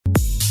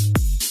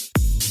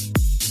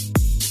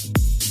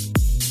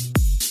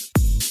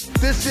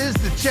This is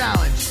The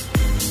Challenge.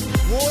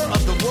 War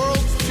of the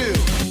Worlds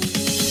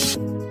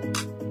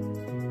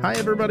 2. Hi,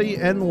 everybody,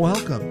 and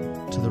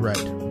welcome to the Right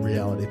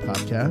Reality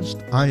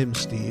Podcast. I am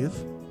Steve.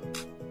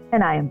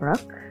 And I am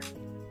Brooke.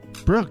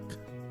 Brooke,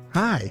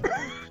 hi.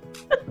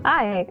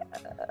 Hi.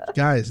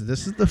 Guys,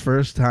 this is the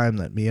first time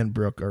that me and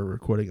Brooke are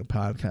recording a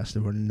podcast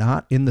and we're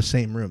not in the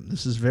same room.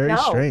 This is very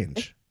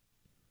strange.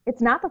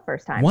 It's not the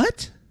first time.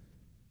 What?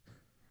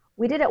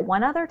 We did it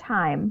one other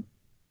time.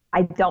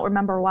 I don't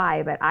remember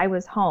why, but I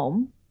was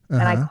home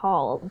and I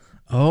called.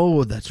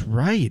 Oh, that's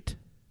right.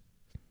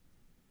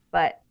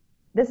 But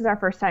this is our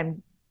first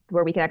time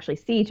where we can actually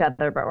see each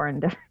other, but we're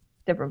in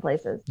different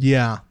places.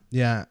 Yeah.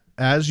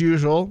 As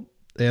usual,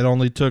 it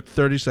only took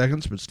 30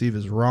 seconds, but Steve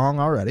is wrong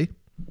already.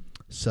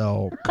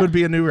 So, could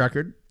be a new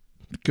record.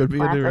 Could be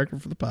a new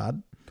record for the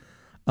pod.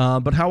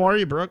 But how are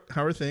you, Brooke?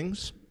 How are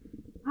things?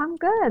 I'm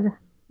good.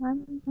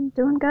 I'm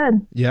doing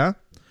good. Yeah?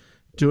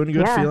 Doing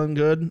good, Yeah. feeling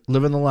good,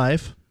 living the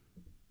life.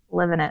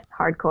 Living it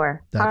hardcore.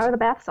 How are the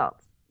bath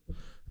salts?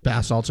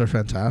 Bath salts are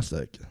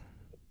fantastic.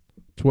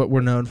 It's what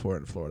we're known for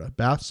in Florida.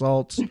 Bath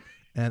salts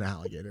and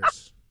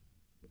alligators.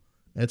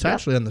 It's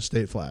actually on the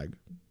state flag.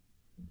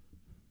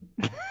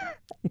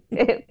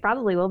 It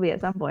probably will be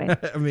at some point.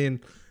 I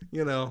mean,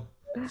 you know,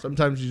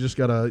 sometimes you just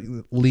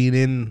gotta lean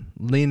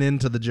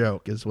into the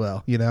joke as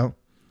well, you know.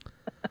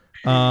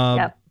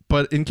 Yep.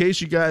 But in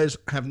case you guys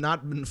have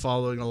not been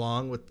following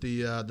along with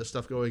the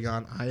stuff going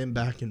on, I am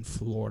back in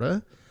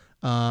Florida.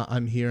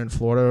 I'm here in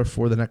Florida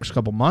for the next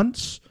couple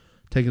months,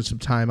 taking some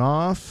time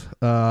off,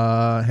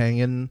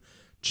 hanging,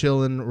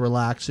 chilling,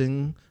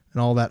 relaxing,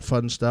 and all that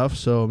fun stuff.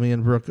 So me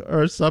and Brooke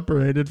are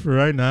separated for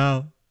right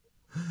now.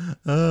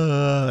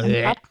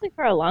 Probably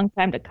for a long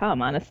time to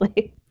come,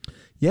 honestly.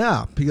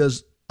 Yeah,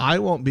 because I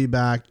won't be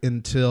back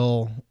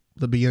until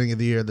the beginning of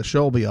the year. The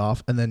show will be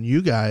off, and then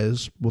you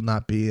guys will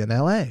not be in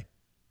LA.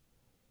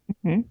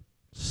 Mm-hmm.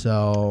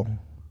 So,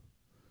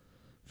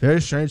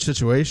 very strange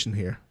situation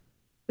here.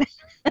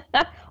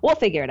 We'll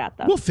figure it out,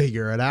 though. We'll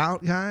figure it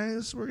out,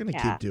 guys. We're going to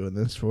keep doing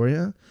this for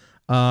you.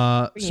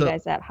 Bring you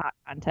guys that hot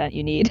content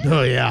you need.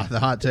 Oh, yeah, the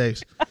hot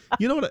takes.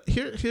 You know what?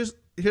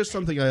 Here's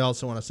something I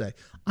also want to say.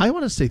 I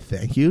want to say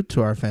thank you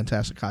to our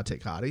fantastic Hot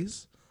Take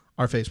Hotties,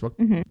 our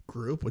Facebook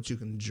group, which you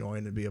can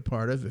join and be a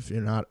part of if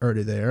you're not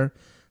already there.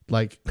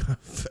 Like,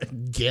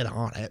 get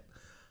on it.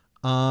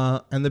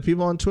 And the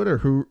people on Twitter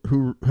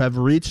who have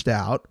reached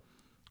out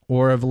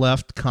or have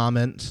left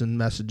comments and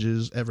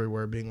messages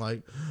everywhere being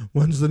like,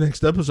 when's the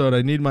next episode?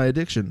 I need my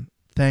addiction.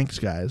 Thanks,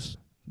 guys.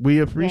 We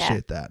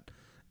appreciate that.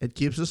 It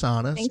keeps us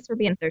honest. Thanks for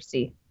being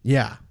thirsty.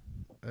 Yeah.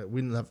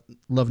 We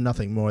love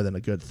nothing more than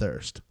a good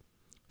thirst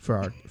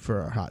for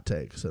our hot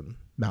takes and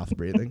mouth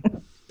breathing.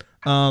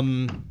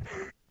 Mouth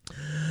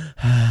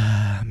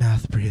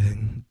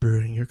breathing,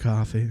 brewing your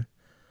coffee.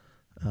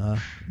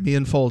 Me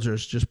and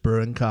Folgers just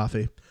brewing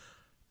coffee.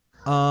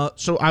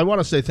 So I want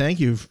to say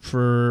thank you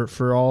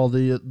for all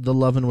the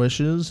love and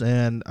wishes.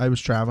 And I was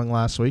traveling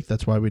last week.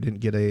 That's why we didn't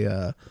get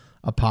a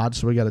pod.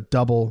 So we got a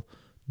double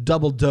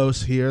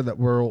dose here that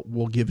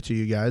we'll give to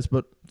you guys.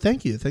 But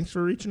thank you. Thanks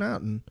for reaching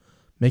out and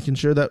making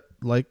sure that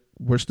like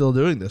we're still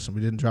doing this and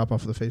we didn't drop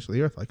off the face of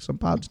the earth like some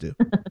pods do.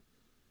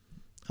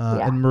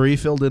 And Marie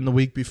filled in the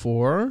week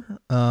before.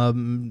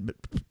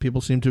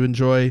 People seem to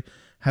enjoy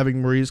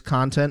having Marie's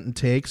content and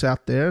takes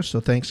out there. So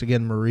thanks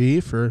again, Marie,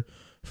 for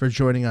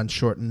joining on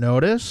short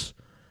notice.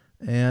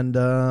 And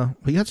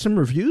we got some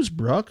reviews,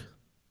 Brooke,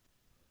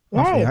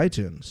 off the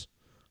iTunes.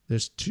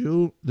 There's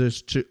two,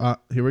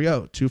 here we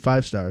go. 2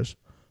 5 stars,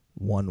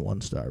 1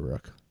 1 star,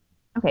 Brooke.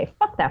 Okay,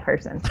 fuck that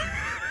person.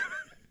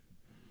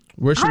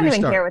 Where should we start? I don't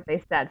even care what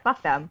they said.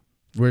 Fuck them.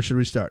 Where should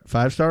we start?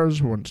 5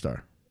 stars or 1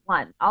 star?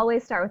 1.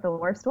 Always start with the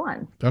worst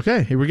one.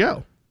 Okay, here we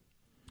go.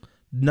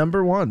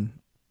 Number 1.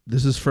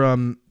 This is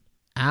from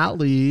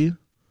Ali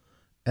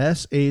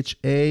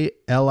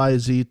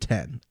SHALIZ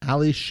 10.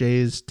 Ali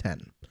Shays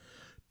 10.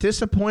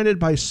 Disappointed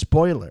by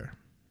spoiler.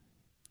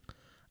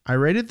 I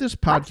rated this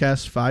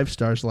podcast 5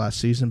 stars last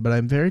season, but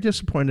I'm very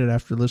disappointed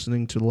after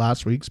listening to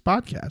last week's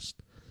podcast.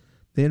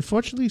 They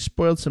unfortunately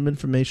spoiled some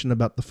information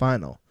about the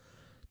final.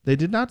 They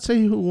did not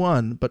say who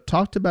won, but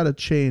talked about a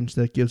change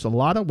that gives a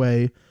lot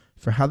away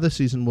for how the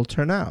season will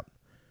turn out.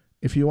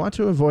 If you want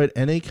to avoid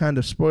any kind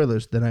of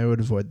spoilers, then I would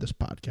avoid this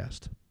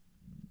podcast.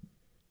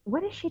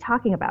 What is she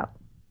talking about?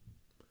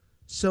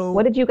 So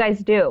what did you guys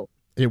do?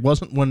 It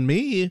wasn't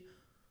me.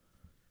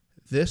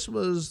 This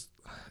was,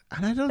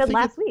 and I don't think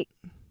last week.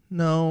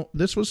 No,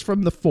 this was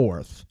from the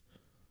 4th.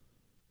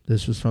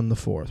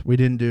 We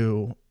didn't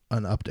do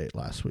an update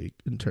last week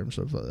in terms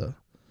of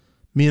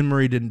me and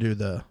Marie didn't do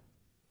the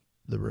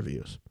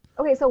reviews.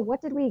 Okay, so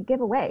what did we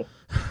give away?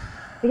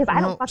 Because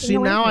I don't fucking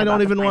know. See, now I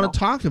don't even want to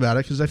talk about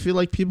it because I feel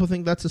like people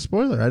think that's a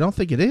spoiler. I don't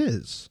think it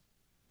is.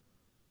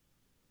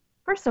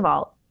 First of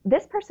all,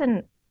 this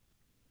person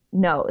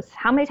knows.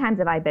 How many times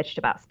have I bitched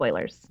about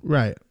spoilers?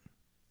 Right.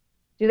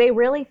 Do they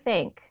really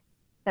think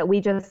that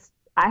we just,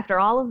 after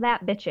all of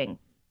that bitching,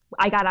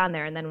 I got on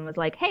there and then was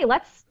like, hey,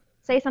 let's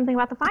say something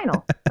about the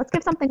final. Let's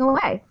give something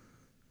away.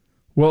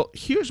 Well,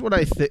 here's what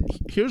I think.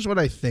 Here's what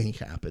I think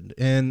happened.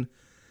 And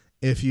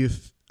if you,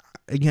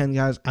 again,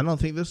 guys, I don't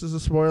think this is a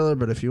spoiler,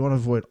 but if you want to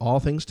avoid all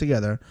things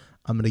together,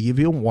 I'm going to give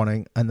you a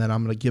warning, and then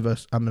I'm going to give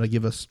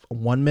us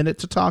 1 minute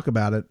to talk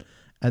about it,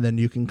 and then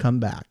you can come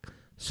back.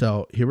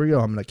 So here we go.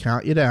 I'm going to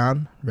count you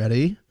down.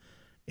 Ready?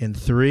 In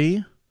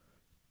 3,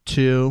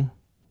 2,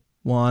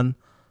 1.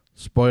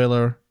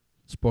 Spoiler,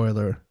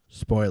 spoiler,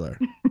 spoiler.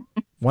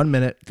 1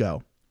 minute,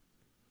 go.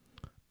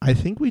 I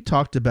think we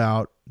talked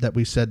about that.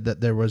 We said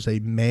that there was a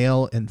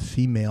male and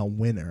female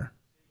winner.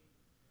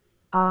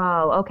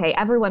 Oh, okay.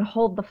 Everyone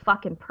hold the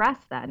fucking press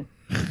then.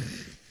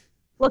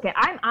 Look,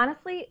 I'm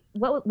honestly,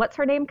 what's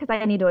her name? Because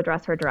I need to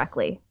address her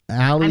directly.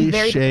 Allie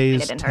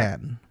Shays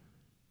 10.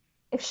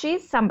 If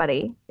she's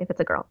somebody, if it's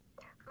a girl,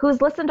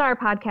 who's listened to our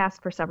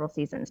podcast for several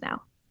seasons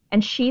now,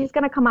 and she's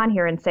going to come on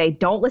here and say,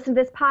 don't listen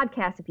to this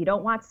podcast if you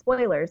don't want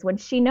spoilers, when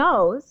she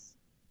knows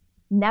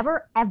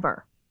never,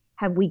 ever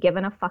have we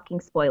given a fucking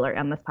spoiler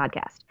on this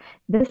podcast.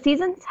 The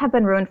seasons have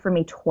been ruined for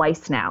me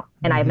twice now,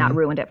 and I have not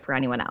ruined it for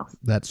anyone else.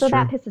 That's true. So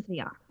that pisses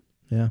me off.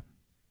 Yeah.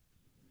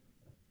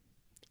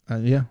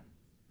 Yeah.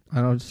 I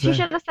don't know what to say. She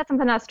should have said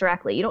something to us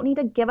directly. You don't need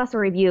to give us a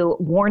review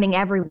warning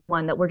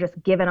everyone that we're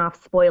just giving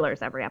off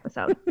spoilers every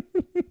episode.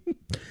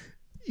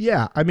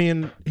 Yeah, I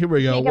mean, here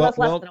we go. You give us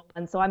less than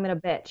one, so I'm going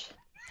to bitch.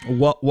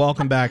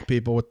 Welcome back,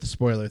 people, with the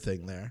spoiler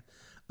thing there.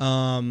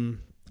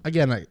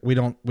 Again, we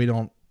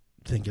don't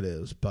think it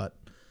is, but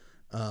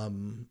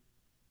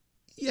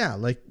yeah,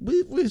 like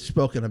we've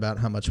spoken about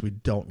how much we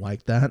don't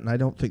like that, and I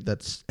don't think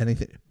that's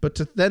anything. But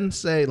to then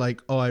say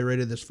like, oh, I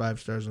rated this 5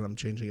 stars and I'm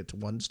changing it to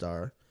 1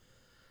 star.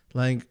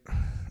 Like,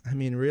 I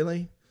mean,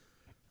 really?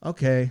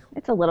 Okay.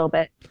 It's a little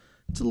bit.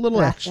 It's a little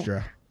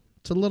extra.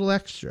 It's a little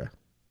extra.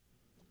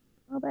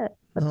 A little bit.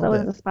 But so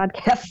is this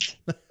podcast.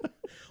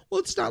 Well,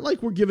 it's not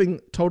like we're giving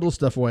total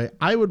stuff away.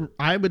 I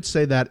would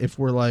say that if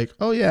we're like,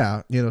 oh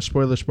yeah,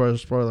 spoiler, spoiler,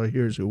 spoiler,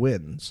 here's who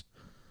wins.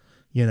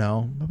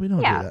 But we don't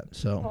do that.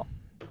 So,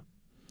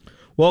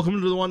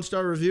 welcome to the 1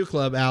 Star Review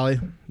Club,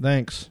 Allie.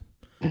 Thanks.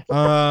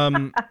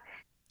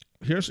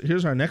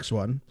 Here's our next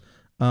one.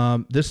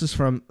 This is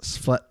from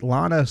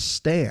Svetlana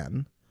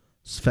Stan.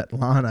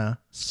 Svetlana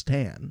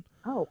Stan.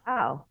 Oh,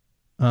 wow.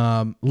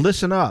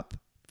 Listen up.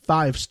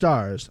 5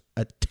 stars.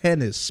 A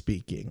 10 is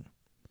speaking.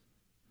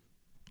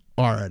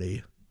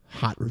 Already.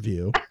 Hot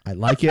review. I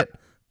like it.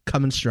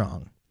 Coming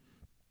strong.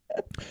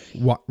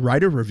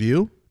 Write a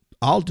review?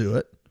 I'll do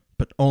it,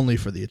 but only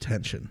for the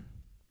attention.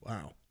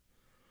 Wow.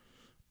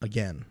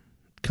 Again,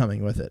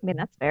 coming with it. I mean,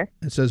 that's fair.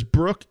 It says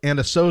Brooke and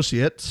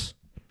Associates.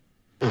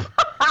 That's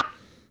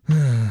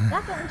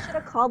what we should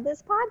have called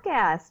this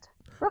podcast.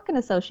 Brooke and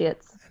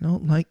Associates. I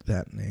don't like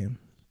that name.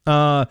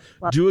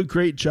 Do a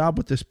great job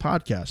with this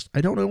podcast.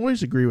 I don't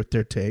always agree with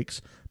their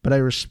takes, but I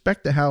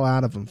respect the hell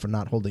out of them for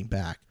not holding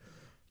back.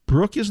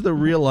 Brooke is the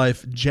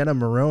real-life Jenna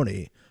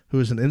Maroney, who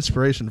is an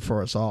inspiration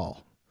for us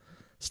all.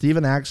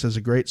 Steven acts as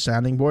a great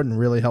sounding board and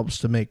really helps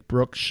to make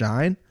Brooke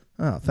shine.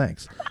 Oh,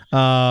 thanks.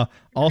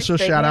 Also,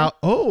 shout out.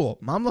 Oh,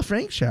 Mom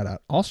LaFrank shout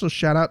out. Also,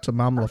 shout out to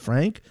Mom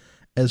LaFrank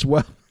as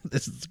well.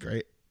 This is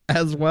great.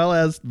 As well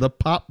as the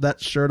Pop That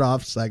Shirt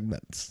Off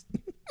segments.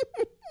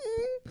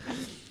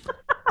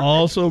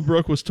 Also,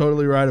 Brooke was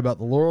totally right about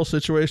the Laurel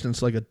situation.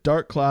 It's like a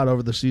dark cloud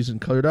over the season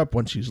cleared up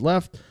when she's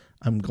left.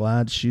 I'm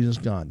glad she's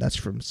gone. That's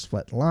from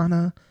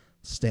Svetlana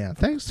Stan.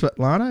 Thanks,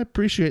 Svetlana. I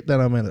appreciate that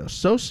I'm an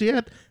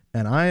associate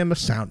and I am a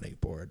sounding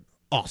board.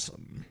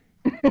 Awesome.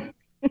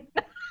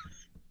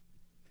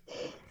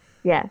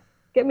 Yeah.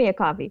 Get me a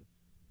coffee.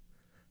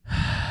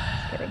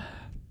 Just kidding.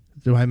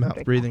 Do I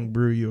mouth breathing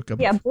brew you a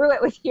cup? Yeah, brew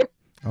it with you.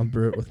 I'll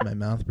brew it with my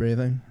mouth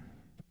breathing.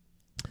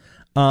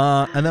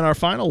 And then our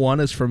final one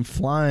is from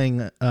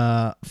Fly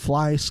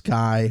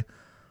Sky.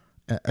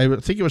 I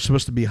would think it was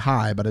supposed to be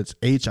high, but it's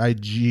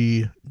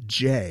HIGJ.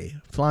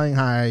 Flying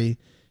High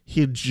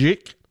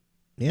Hijik.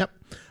 Yep.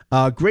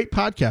 Great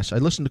podcast. I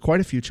listened to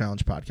quite a few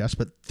challenge podcasts,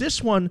 but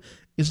this one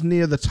is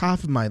near the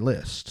top of my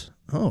list.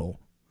 Oh.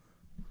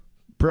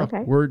 Brooke,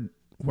 okay.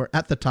 We're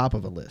at the top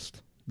of a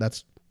list.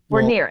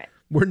 We're near it.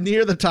 We're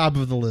near the top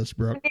of the list,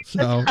 Brooke.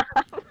 So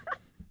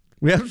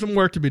we have some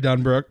work to be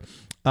done, Brooke.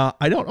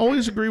 I don't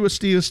always agree with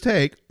Steve's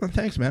take. Oh,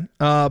 thanks, man.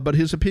 But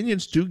his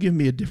opinions do give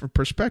me a different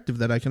perspective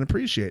that I can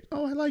appreciate.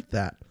 Oh, I like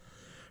that.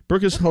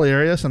 Brooke is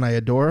hilarious, and I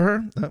adore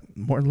her.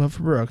 More love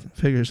for Brooke.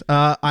 Figures.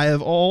 I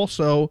have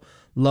also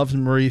loved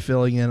Marie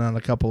filling in on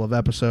a couple of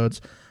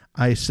episodes.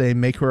 I say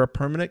make her a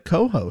permanent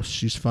co-host.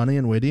 She's funny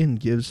and witty and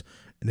gives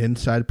an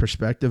inside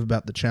perspective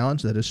about the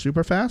challenge that is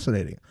super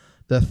fascinating.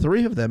 The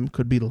 3 of them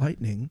could be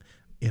lightning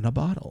in a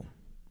bottle.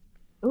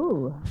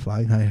 Ooh.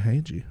 Flying High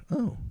Heiji.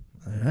 Oh,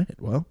 all right.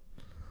 Well,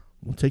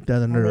 we'll take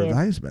that under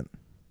advisement.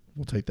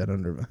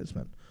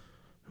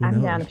 Who I'm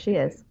knows? down if she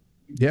is.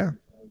 Yeah,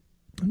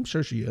 I'm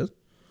sure she is.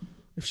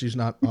 If she's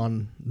not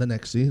on the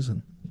next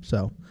season.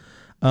 So,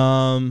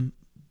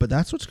 but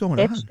that's what's going on.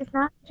 If she's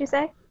not, did you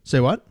say? Say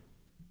what?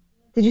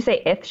 Did you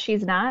say if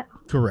she's not?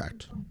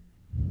 Correct.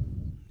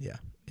 Yeah,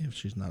 if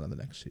she's not on the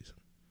next season.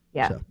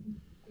 Yeah. So.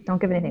 Don't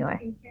give anything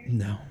away.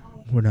 No,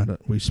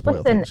 We spoil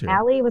Listen, things here.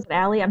 Allie was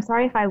Allie. I'm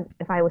sorry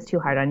if I was too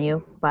hard on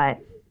you, but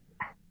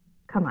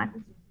come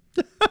on.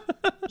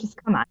 Just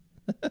come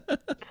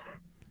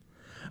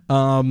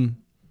on.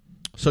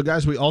 So,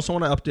 guys, we also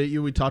want to update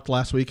you. We talked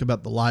last week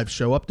about the live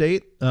show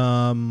update,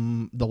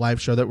 the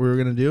live show that we were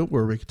going to do,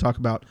 where we could talk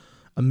about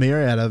a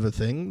myriad of other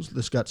things.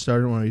 This got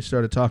started when we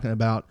started talking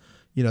about,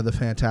 the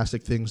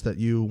fantastic things that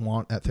you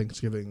want at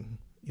Thanksgiving,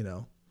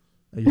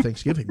 at your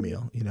Thanksgiving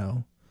meal,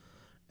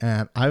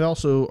 And I've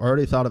also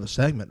already thought of a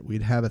segment.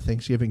 We'd have a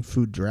Thanksgiving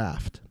food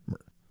draft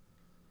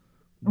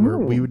where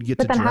we would get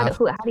to draft.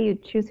 How do you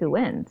choose who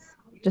wins?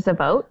 Just a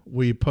vote?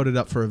 We put it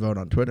up for a vote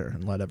on Twitter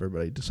and let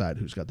everybody decide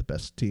who's got the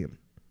best team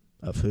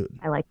of food.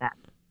 I like that.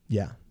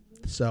 Yeah.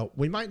 So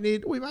we might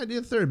need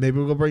a third. Maybe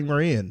we'll bring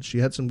Marie in. She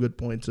had some good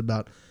points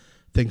about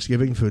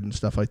Thanksgiving food and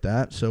stuff like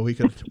that. So we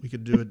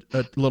could do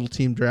a little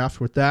team draft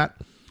with that.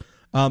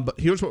 But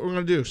here's what we're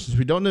going to do. Since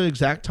we don't know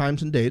exact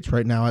times and dates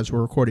right now as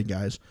we're recording,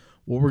 guys,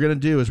 what we're going to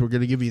do is we're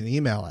going to give you an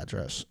email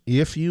address.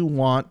 If you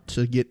want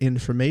to get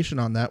information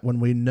on that when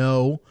we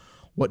know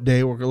what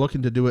day, we're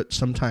looking to do it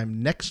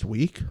sometime next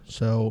week.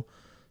 So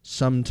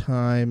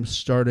sometime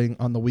starting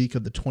on the week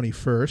of the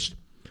 21st.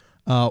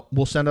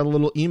 We'll send out a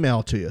little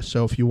email to you.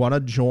 So if you want to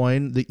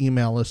join the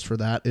email list for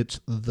that, it's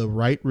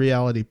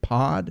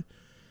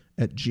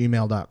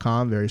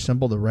therightrealitypod@gmail.com. Very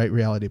simple,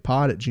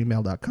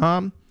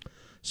 therightrealitypod@gmail.com.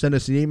 Send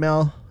us an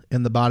email.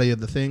 In the body of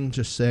the thing,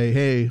 just say,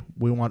 hey,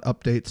 we want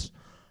updates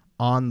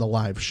on the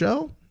live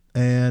show.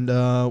 And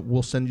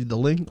we'll send you the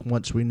link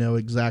once we know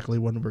exactly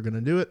when we're going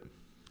to do it.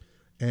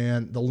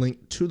 And the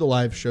link to the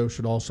live show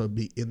should also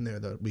be in there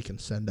that we can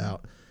send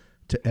out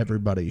to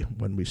everybody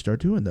when we start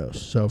doing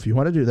those. So if you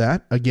want to do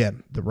that,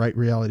 again,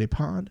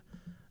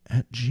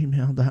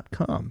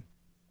 therightrealitypod@gmail.com.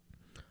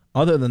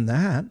 Other than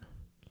that,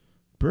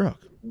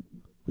 Brooke,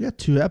 we got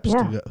 2 eps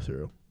to go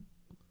through.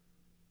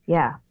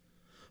 Yeah.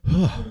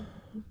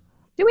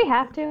 Do we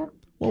have to?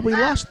 Well, we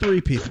lost 3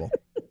 people.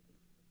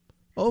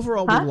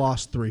 Overall, we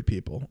lost 3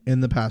 people in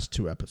the past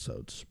 2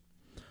 episodes.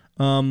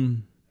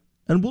 And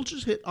we'll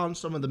just hit on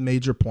some of the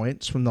major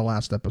points from the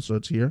last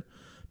episodes here,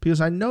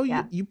 because I know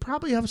you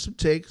probably have some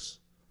takes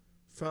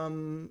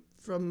from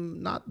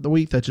not the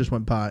week that just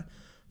went by,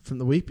 from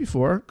the week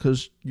before,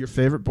 because your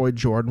favorite boy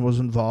Jordan was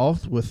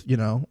involved with,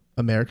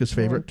 America's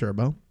favorite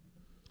Turbo,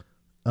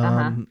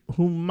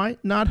 who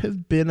might not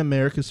have been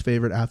America's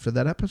favorite after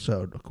that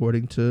episode,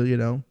 according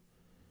to,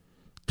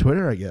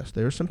 Twitter, I guess.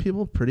 There were some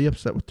people pretty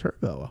upset with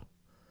Turbo.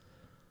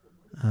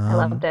 I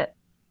loved it.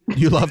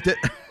 You loved it?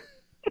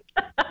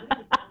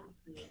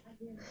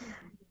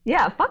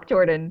 Yeah, fuck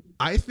Jordan.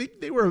 I think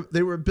they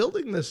were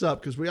building this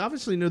up because we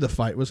obviously knew the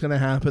fight was going to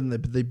happen.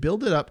 They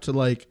build it up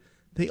to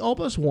they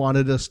almost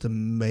wanted us to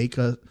make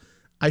I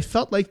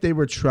felt like they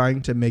were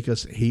trying to make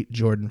us hate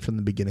Jordan from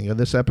the beginning of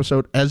this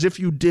episode, as if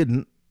you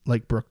didn't,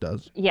 like Brooke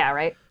does. Yeah,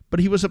 right. But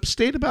he was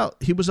upset about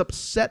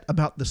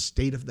the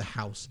state of the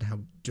house and how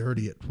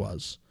dirty it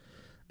was,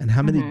 and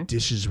how many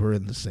dishes were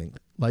in the sink,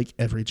 like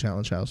every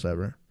challenge house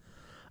ever.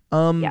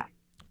 Yeah.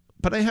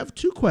 But I have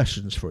 2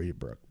 questions for you,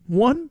 Brooke.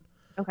 One.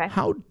 Okay.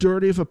 How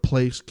dirty of a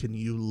place can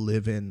you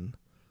live in,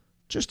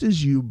 just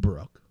as you,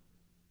 Brooke?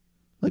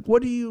 At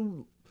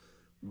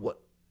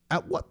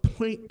what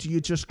point do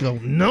you just go,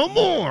 no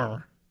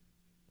more,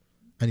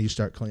 and you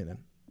start cleaning?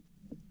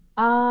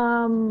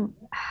 I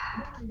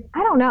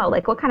don't know.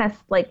 What kind of,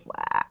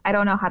 I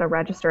don't know how to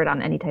register it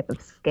on any type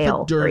of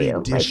scale dirty for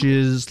you.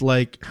 Dishes,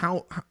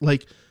 how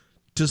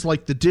does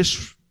the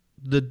dish,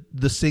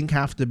 the sink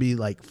have to be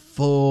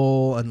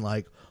full and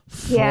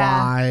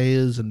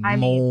flies and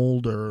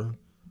mold, or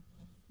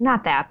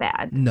not that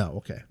bad? No,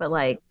 okay. But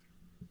I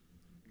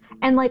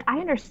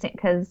understand,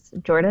 because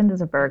Jordan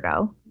is a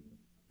Virgo,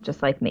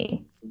 just like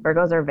me.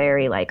 Virgos are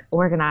very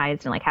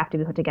organized and have to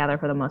be put together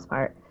for the most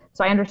part.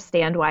 So I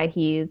understand why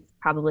he's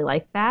probably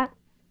like that.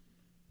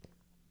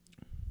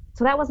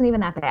 So that wasn't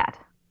even that bad.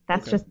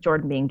 That's just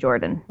Jordan being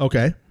Jordan.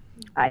 Okay.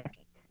 But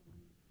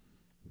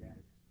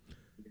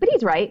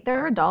he's right.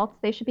 They're adults.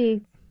 They should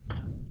be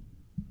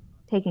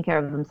taking care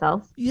of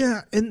themselves.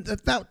 Yeah, and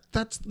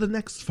that's the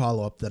next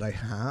follow-up that I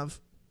have.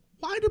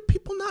 Why do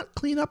people not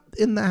clean up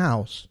in the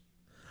house?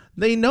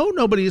 They know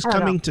nobody is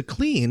coming to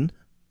clean,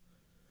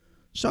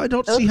 so I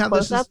don't see how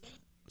this is...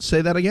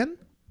 Say that again?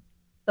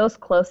 Those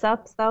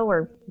close-ups, though,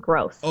 were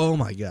gross. Oh,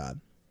 my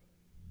God.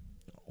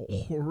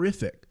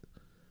 Horrific.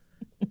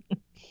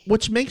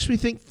 Which makes me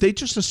think they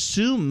just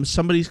assume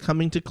somebody's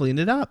coming to clean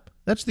it up.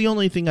 That's the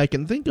only thing I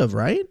can think of,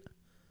 right?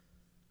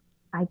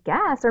 I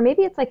guess. Or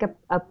maybe it's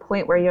a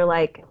point where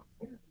you're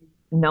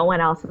no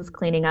one else is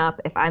cleaning up.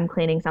 If I'm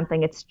cleaning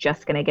something, it's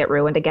just going to get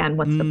ruined again.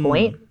 What's the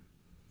point?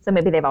 So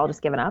maybe they've all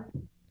just given up.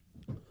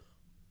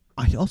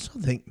 I also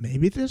think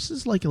maybe this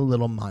is a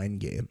little mind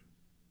game.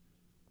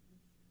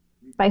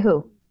 By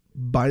who?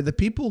 By the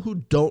people who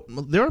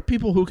don't. There are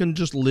people who can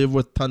just live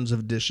with tons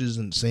of dishes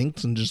and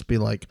sinks and just be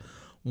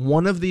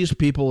one of these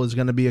people is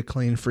going to be a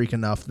clean freak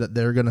enough that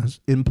they're going to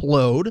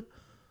implode,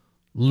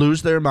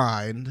 lose their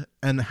mind,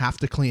 and have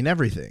to clean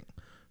everything.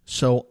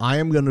 So I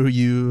am going to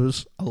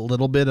use a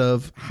little bit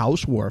of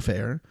house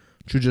warfare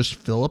to just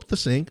fill up the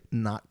sink,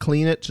 not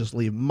clean it, just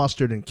leave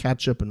mustard and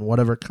ketchup and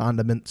whatever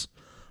condiments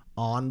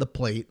on the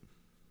plate,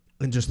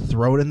 and just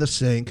throw it in the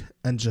sink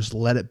and just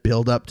let it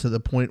build up to the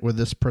point where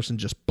this person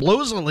just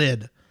blows a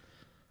lid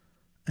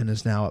and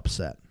is now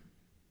upset.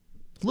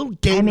 A little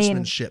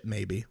gamesmanship,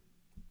 maybe.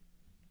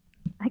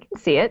 I can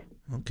see it.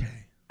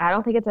 Okay. I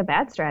don't think it's a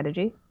bad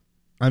strategy.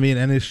 I mean,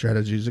 any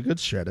strategy is a good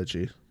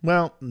strategy.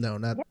 Well, no,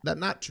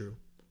 not true.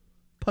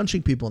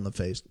 Punching people in the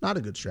face, not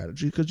a good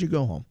strategy because you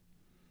go home.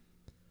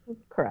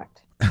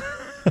 Correct.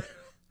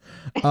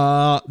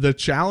 The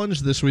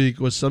challenge this week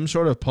was some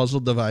sort of puzzle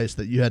device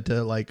that you had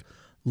to like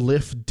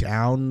lift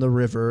down the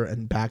river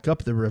and back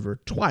up the river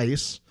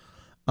twice.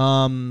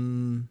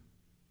 I'm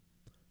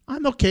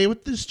okay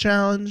with this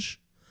challenge.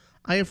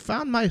 I have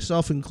found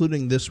myself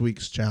including this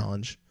week's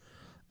challenge,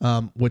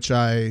 which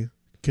I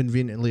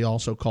conveniently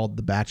also called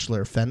the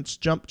Bachelor Fence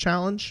Jump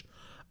Challenge,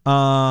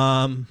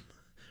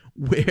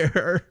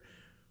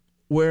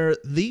 where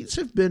these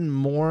have been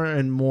more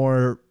and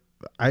more,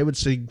 I would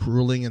say,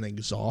 grueling and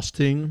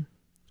exhausting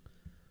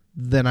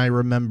than I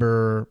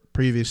remember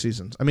previous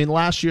seasons. I mean,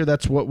 last year, they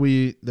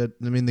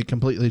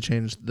completely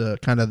changed the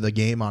kind of the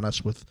game on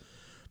us with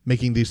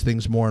making these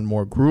things more and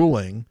more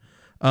grueling.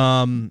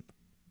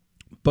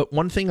 But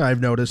one thing I've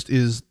noticed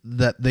is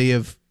that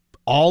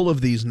all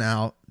of these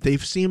now,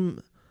 they've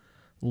seemed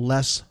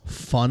less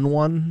fun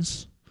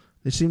ones.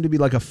 They seem to be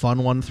like a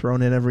fun one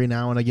thrown in every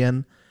now and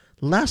again.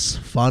 Less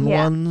fun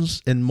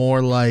ones and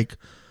more like,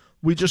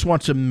 we just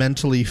want to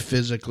mentally,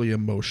 physically,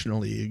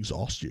 emotionally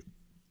exhaust you.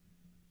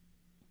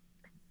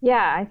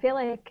 Yeah, I feel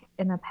like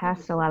in the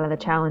past, a lot of the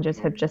challenges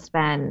have just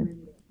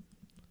been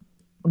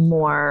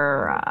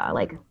more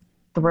like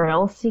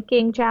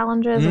thrill-seeking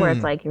challenges where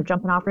it's like you're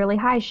jumping off really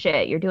high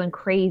shit, you're doing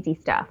crazy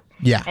stuff.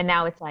 Yeah. And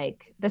now it's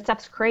like, this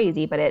stuff's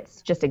crazy, but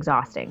it's just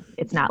exhausting.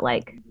 It's not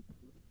like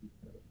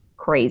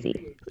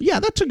crazy. Yeah,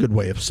 that's a good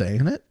way of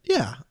saying it.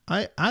 Yeah,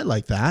 I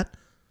like that.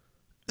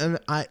 And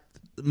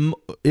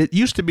it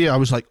used to be I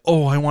was like,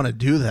 oh, I want to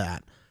do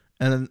that.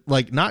 And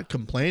like not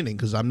complaining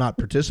because I'm not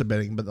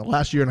participating. But the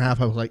last year and a half,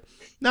 I was like,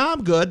 no,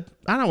 I'm good.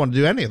 I don't want to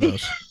do any of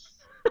those.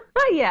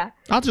 Yeah.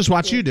 I'll just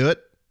watch you do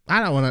it.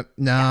 I don't want to.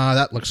 Nah,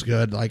 that looks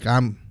good. Like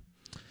I'm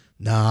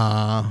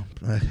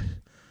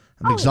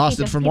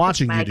exhausted from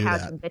watching you do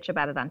that. And bitch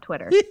about it on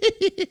Twitter.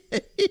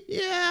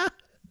 Yeah.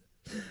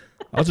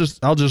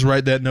 I'll just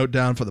write that note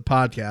down for the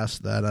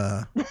podcast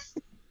that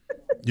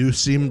you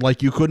seemed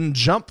like you couldn't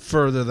jump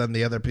further than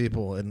the other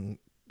people and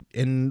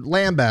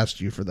lambast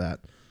you for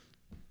that.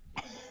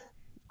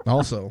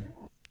 Also,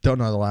 don't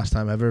know the last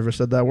time I've ever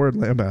said that word,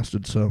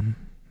 lambasted, so.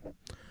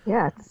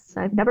 Yeah,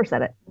 I've never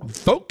said it.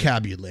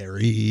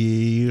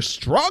 Vocabulary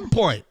strong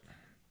point.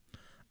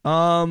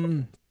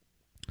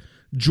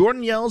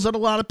 Jordan yells at a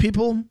lot of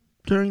people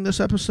during this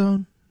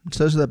episode. It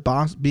says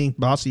that being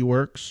bossy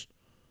works.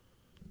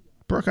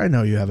 Brooke, I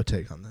know you have a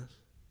take on this.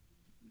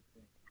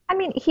 I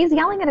mean, he's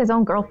yelling at his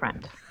own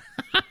girlfriend.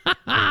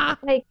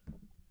 Like,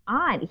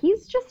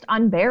 he's just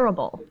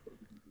unbearable.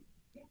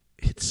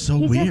 It's so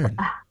weird.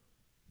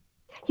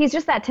 He's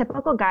just that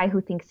typical guy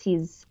who thinks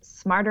he's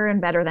smarter and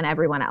better than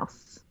everyone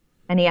else.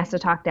 And he has to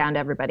talk down to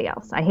everybody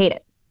else. I hate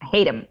it. I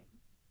hate him.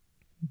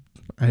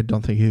 I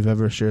don't think you've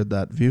ever shared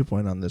that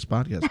viewpoint on this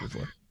podcast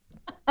before.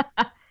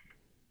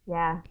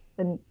 Yeah.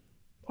 The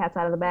cat's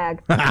out of the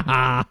bag.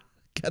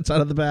 Cat's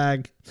out of the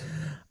bag.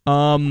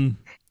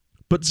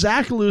 But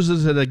Zach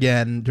loses it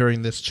again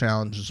during this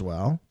challenge as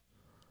well.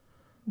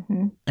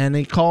 Mm-hmm. And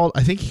I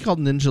think he called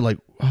Ninja like,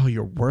 oh,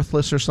 you're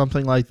worthless or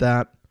something like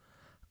that.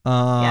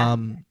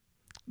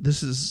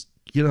 This is,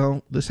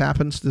 this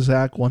happens to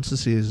Zach once a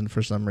season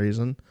for some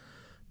reason.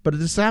 But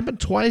it's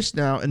happened twice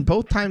now, and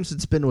both times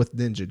it's been with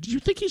Ninja. Do you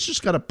think he's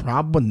just got a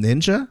problem with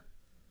Ninja?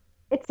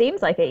 It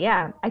seems like it,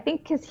 yeah. I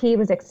think because he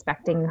was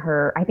expecting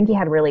her. I think he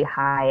had really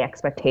high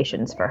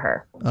expectations for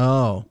her.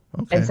 Oh,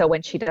 okay. And so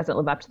when she doesn't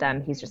live up to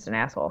them, he's just an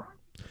asshole.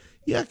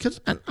 Yeah,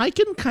 and I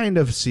can kind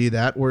of see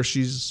that where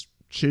she's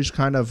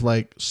kind of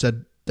like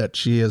said that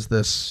she is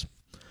this,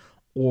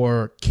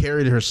 or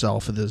carried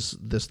herself as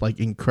this like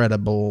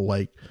incredible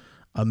like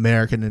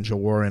American Ninja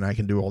Warrior, and I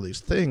can do all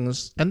these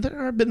things. And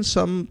there have been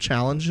some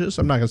challenges,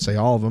 I'm not going to say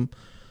all of them,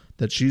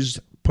 that she's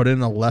put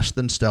in a less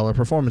than stellar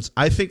performance.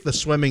 I think the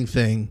swimming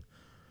thing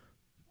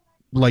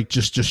like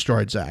just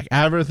destroyed Zach.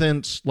 Ever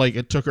since like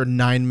it took her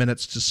 9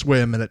 minutes to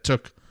swim and it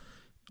took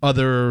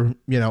other,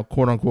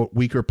 quote unquote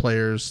weaker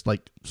players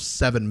like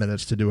 7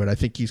 minutes to do it. I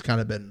think he's kind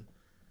of been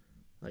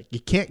like, you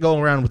can't go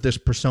around with this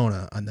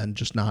persona and then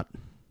just not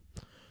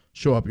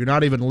show up. You're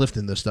not even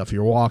lifting this stuff.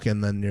 You're walking,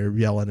 then you're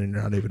yelling, and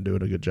you're not even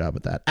doing a good job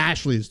at that.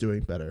 Ashley's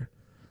doing better.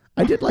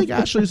 I did like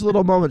Ashley's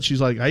little moment.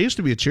 She's like, I used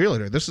to be a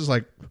cheerleader. This is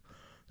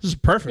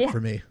perfect for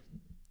me.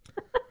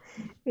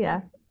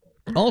 Yeah.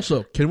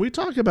 Also, can we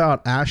talk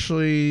about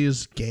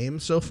Ashley's game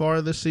so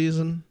far this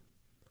season?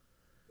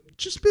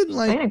 Just been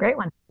like a great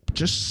one.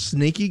 Just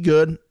sneaky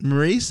good.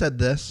 Marie said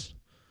this.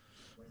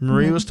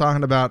 Marie was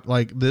talking about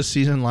like this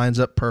season lines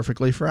up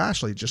perfectly for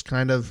Ashley. Just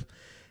kind of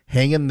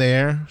hanging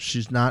there.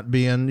 She's not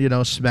being,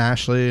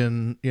 smashly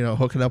and,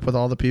 hooking up with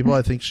all the people.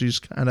 I think she's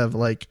kind of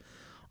like,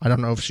 I don't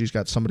know if she's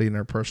got somebody in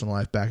her personal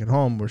life back at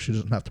home where she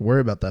doesn't have to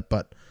worry about that,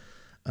 but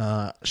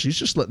she's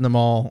just letting them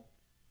all,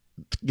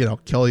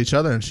 kill each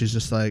other. And she's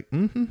just like,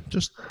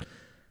 just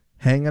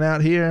hanging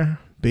out here,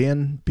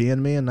 being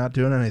me and not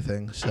doing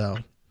anything. So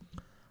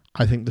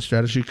I think the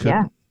strategy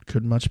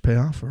could much pay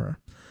off for her.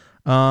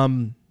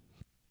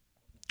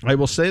 I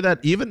will say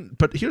that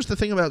but here's the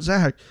thing about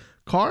Zach.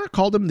 Carr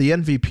called him the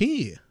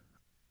MVP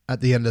at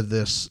the end of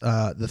this,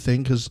 the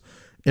thing, because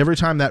every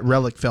time that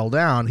relic fell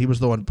down, he was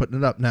the one putting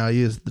it up. Now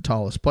he is the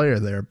tallest player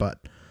there, but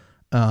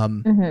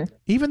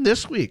even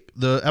this week,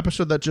 the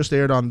episode that just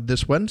aired on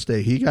this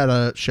Wednesday, he got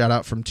a shout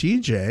out from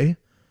TJ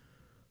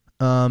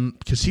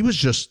because he was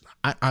just,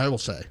 I will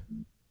say,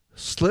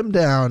 slim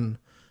down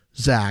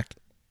Zach,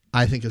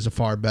 I think, is a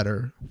far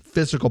better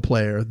physical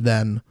player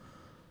than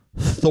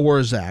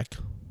Thor Zach.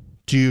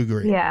 Do you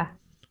agree? Yeah,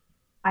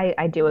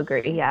 I do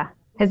agree. Yeah.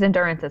 His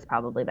endurance is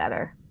probably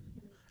better.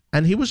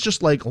 And he was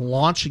just like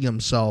launching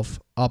himself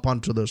up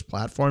onto those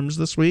platforms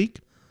this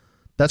week.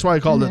 That's why I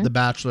called it the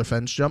Bachelor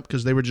fence jump,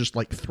 because they were just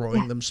like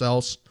throwing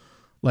themselves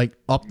like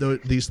up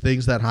these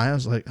things that high. I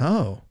was like,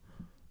 oh,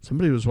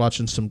 somebody was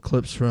watching some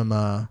clips from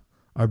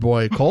our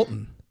boy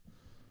Colton.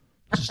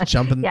 Just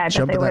jumping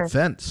that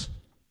fence.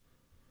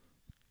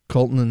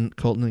 Colton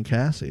and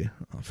Cassie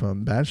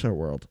from Bachelor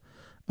World.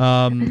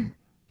 I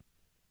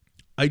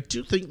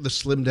do think the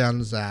slim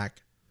down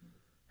Zach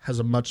has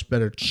a much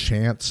better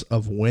chance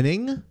of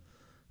winning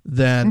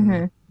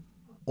than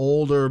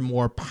older,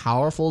 more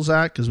powerful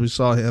Zach, because we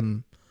saw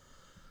him.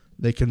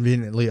 They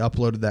conveniently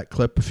uploaded that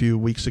clip a few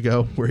weeks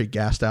ago where he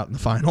gassed out in the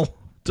final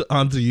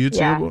onto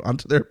YouTube,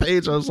 onto their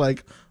page. I was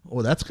like,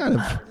 oh, it's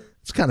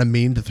kind of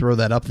mean to throw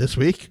that up this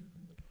week.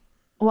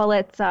 Well,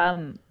 it's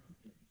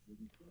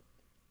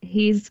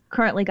he's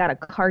currently got a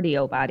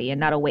cardio body and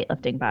not a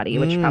weightlifting body,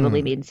 which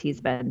probably means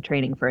he's been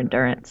training for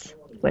endurance,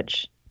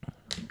 which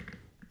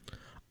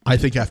I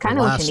think after kind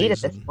of last what you need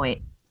season, at this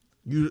point.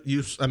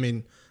 I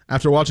mean,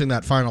 after watching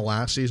that final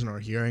last season or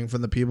hearing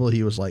from the people,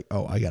 he was like,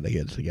 oh, I got to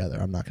get it together.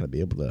 I'm not going to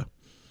be able to.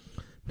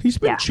 He's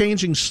been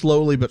changing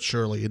slowly but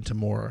surely into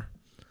more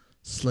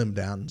slim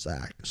down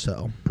Zach.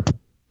 So,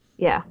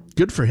 yeah,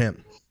 good for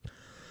him.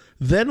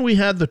 Then we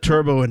had the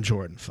Turbo and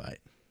Jordan fight.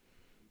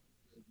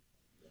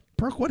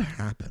 Brooke, what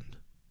happened?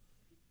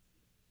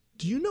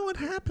 Do you know what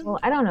happened? Well,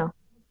 I don't know.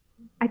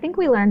 I think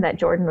we learned that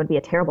Jordan would be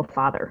a terrible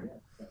father.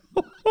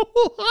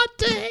 Hot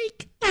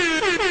take.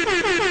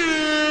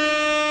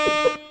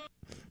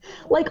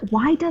 Like,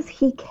 why does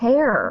he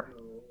care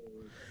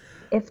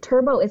if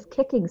Turbo is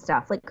kicking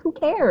stuff? Like, who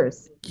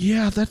cares?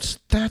 Yeah, that's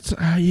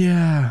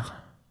yeah.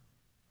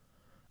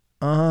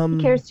 He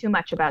cares too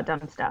much about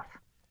dumb stuff.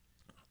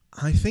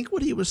 I think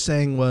what he was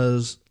saying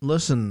was,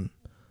 listen,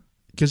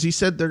 because he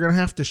said they're going to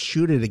have to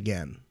shoot it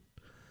again.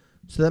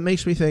 So that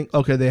makes me think,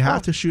 okay, they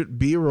have to shoot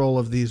B-roll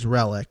of these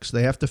relics.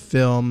 They have to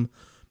film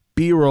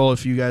B-roll,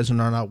 if you guys are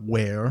not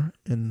aware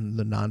in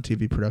the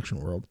non-TV production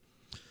world.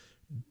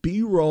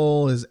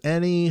 B-roll is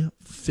any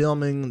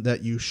filming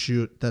that you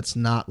shoot that's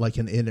not like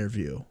an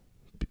interview.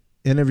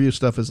 Interview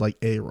stuff is like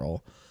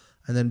A-roll.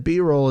 And then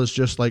B-roll is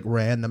just like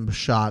random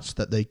shots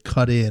that they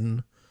cut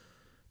in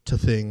to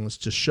things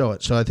to show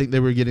it. So I think they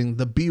were getting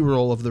the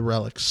B-roll of the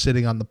relics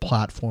sitting on the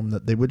platform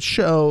that they would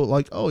show,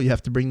 like, oh, you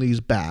have to bring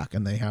these back,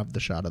 and they have the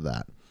shot of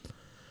that.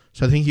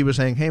 So I think he was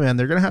saying, hey, man,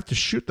 they're going to have to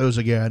shoot those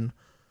again,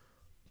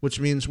 which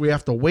means we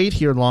have to wait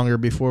here longer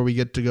before we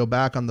get to go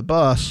back on the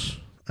bus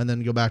and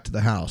then go back to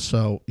the house.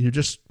 So you're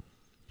just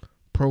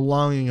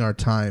prolonging our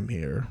time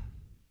here.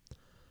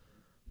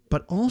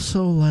 But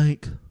also,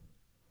 like,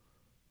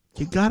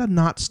 you got to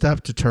not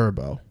step to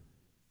Turbo.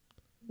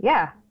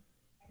 Yeah.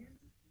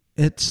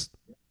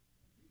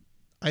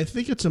 I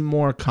think it's a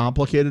more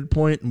complicated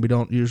point, and we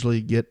don't usually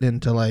get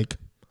into like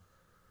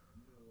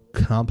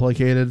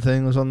complicated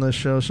things on this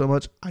show so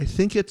much. I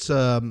think it's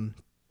a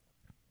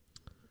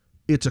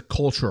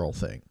cultural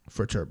thing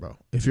for Turbo.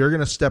 If you're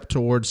gonna step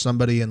towards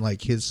somebody in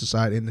like his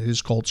society and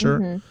his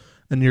culture,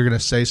 and you're gonna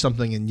say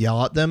something and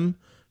yell at them,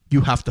 you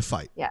have to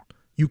fight. Yeah,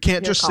 you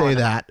can't just say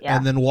that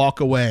and then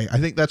walk away. I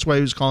think that's why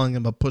he was calling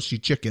him a pussy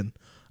chicken,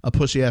 a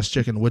pussy ass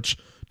chicken. Which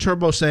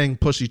Turbo saying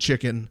pussy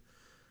chicken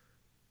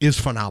is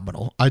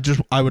phenomenal.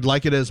 I would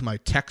like it as my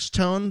text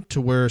tone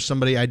to where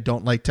somebody I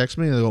don't like text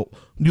me and they go,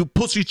 you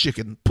pussy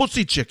chicken,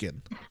 pussy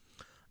chicken.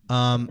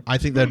 I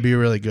think that'd be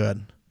really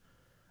good.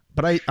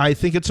 But I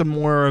think it's a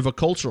more of a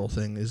cultural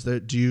thing.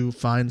 Do you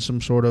find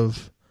some sort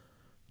of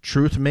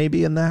truth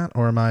maybe in that,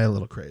 or am I a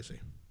little crazy?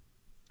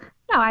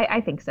 No,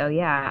 I think so.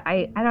 Yeah.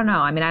 I don't know.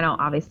 I mean, I don't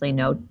obviously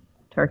know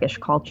Turkish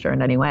culture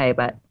in any way,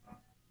 but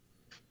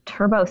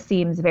Turbo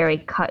seems very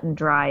cut and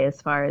dry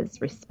as far as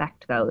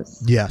respect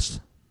goes. Yes.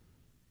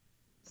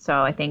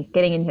 So I think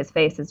getting in his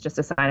face is just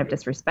a sign of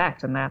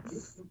disrespect, and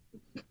that's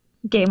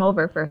game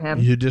over for him.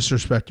 You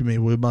disrespected me.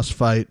 We must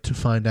fight to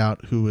find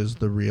out who is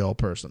the real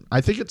person.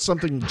 I think it's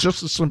something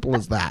just as simple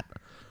as that.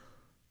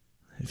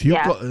 If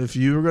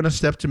you're going to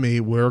step to me,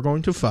 we're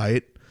going to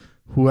fight.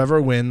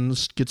 whoever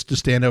wins gets to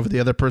stand over the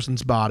other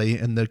person's body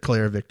and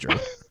declare victory.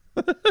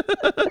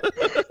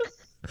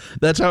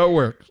 That's how it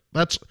works.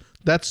 That's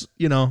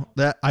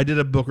that I did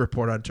a book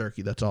report on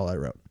Turkey. That's all I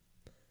wrote.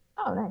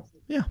 Oh, nice.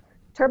 Yeah.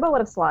 Turbo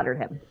would have slaughtered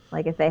him,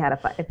 like if they had a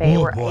fight, if they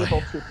were able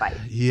to fight.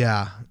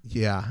 Yeah.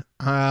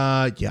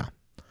 I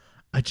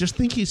just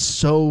think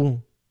he's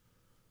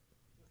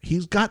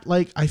got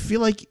like, I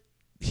feel like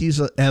he's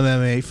an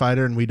MMA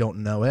fighter and we don't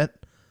know it.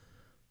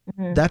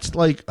 Mm-hmm. That's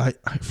like, I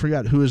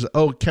forgot who is.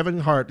 Oh, Kevin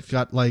Hart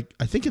got like,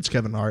 I think it's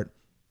Kevin Hart.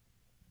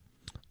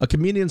 A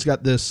comedian's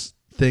got this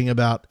thing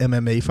about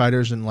MMA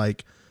fighters, and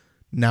like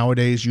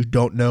nowadays you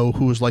don't know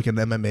who is like an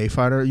MMA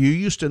fighter. You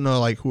used to know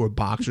like who are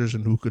boxers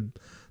and who could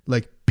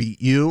like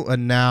beat you,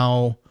 and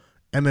now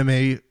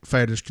MMA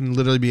fighters can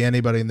literally be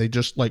anybody, and they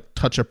just like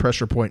touch a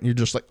pressure point and you're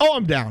just like, oh,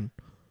 I'm down.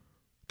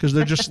 Because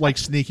they're just like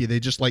sneaky. They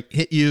just like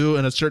hit you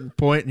at a certain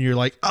point and you're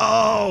like,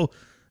 oh,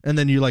 and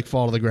then you like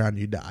fall to the ground and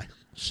you die.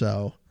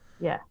 So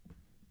yeah,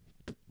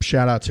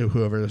 shout out to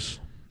whoever's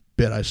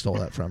bit I stole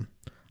that from.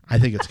 I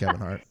think it's Kevin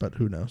Hart, but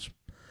who knows?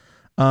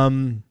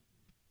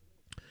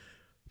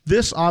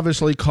 This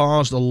obviously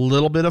caused a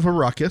little bit of a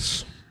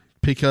ruckus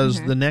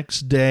because the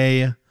next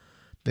day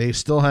they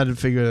still hadn't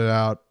figured it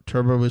out.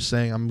 Turbo was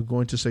saying, I'm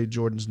going to say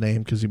Jordan's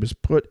name because he was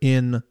put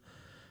in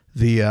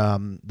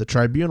the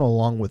tribunal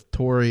along with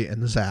Tori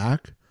and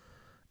Zach.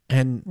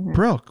 And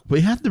Brooke,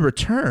 we had the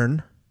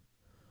return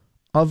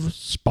of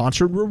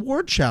sponsored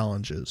reward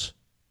challenges.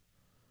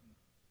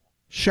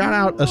 Shout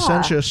out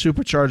Essentia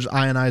Supercharged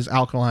Ionized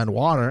Alkaline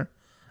Water.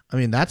 I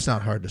mean, that's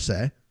not hard to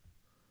say.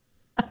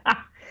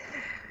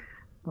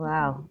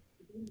 Wow.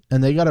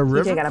 And they got a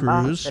river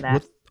cruise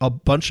with a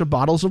bunch of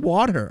bottles of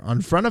water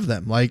on front of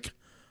them. Like,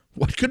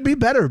 what could be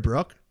better,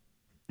 Brooke?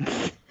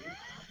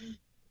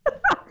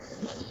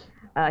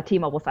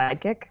 T-Mobile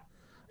Sidekick.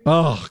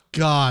 Oh,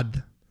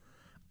 God.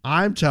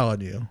 I'm telling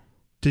you.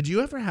 Did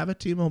you ever have a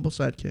T-Mobile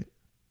Sidekick?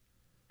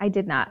 I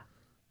did not.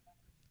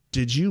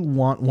 Did you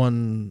want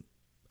one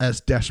as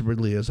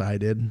desperately as I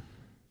did?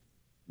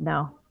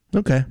 No.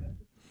 Okay.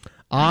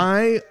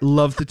 I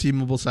love the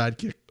T-Mobile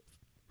Sidekick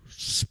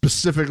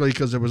specifically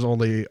because it was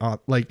only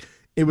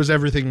it was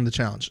everything in the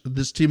challenge.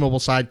 This T-Mobile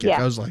Sidekick,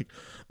 I was like,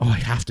 oh, I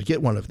have to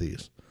get one of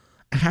these.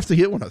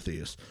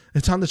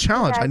 It's on the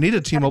challenge. I need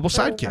a T-Mobile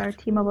Sidekick. Our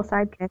T-Mobile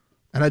Sidekick.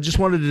 And I just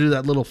wanted to do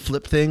that little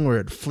flip thing where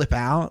it'd flip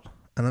out.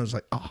 And I was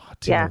like, oh,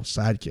 T-Mobile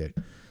Sidekick.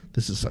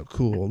 This is so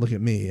cool. Look at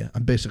me.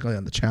 I'm basically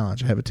on the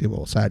challenge. I have a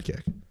T-Mobile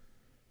Sidekick.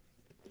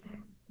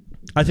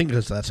 I think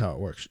that's how it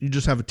works. You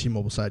just have a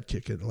T-Mobile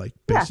Sidekick and like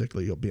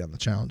basically you'll be on the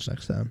challenge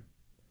next time.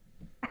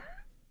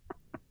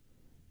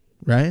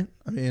 Right?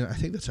 I mean, I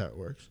think that's how it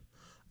works.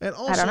 And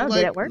also, I don't know,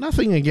 like, did it work?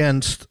 Nothing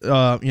against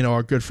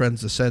our good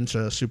friends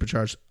Essentia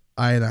Supercharged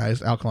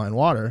Ionized Alkaline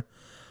Water.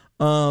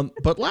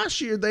 But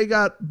last year they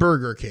got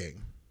Burger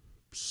King.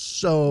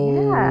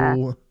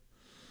 So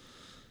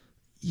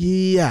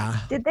yeah.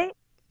 Did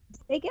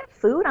they get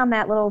food on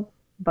that little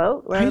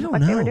boat? I don't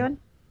know. They were doing?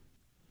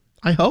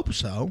 I hope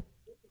so.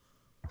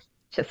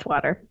 Just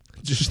water.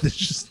 Just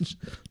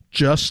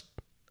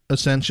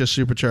Essentia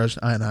Supercharged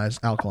Ionized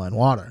Alkaline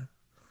Water.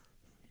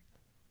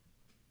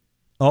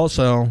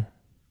 Also,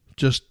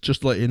 just to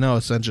let you know,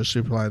 Essentia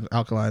Superline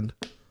Alkaline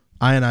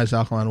Ionized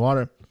Alkaline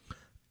Water.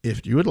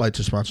 If you would like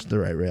to sponsor The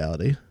Right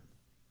Reality,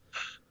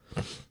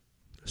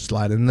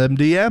 slide in them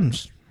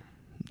DMs.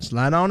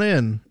 Slide on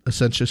in.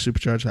 Essentia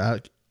Supercharged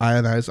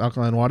Ionized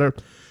Alkaline Water.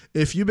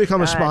 If you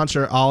become a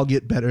sponsor, I'll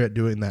get better at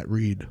doing that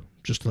read.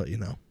 Just to let you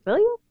know. Will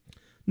you?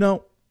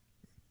 No.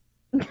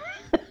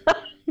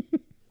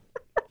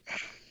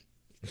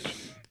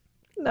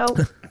 Nope.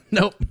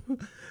 Nope.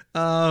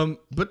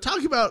 But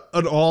talk about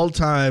an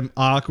all-time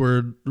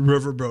awkward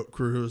riverboat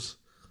cruise.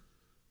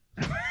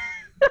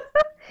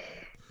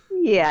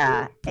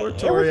 Yeah. Poor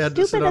Tori had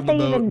to sit on the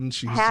boat and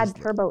she had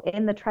Turbo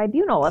in the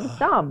tribunal. That was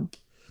dumb.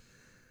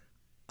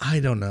 I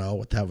don't know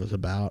what that was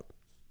about.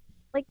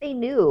 Like they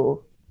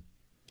knew.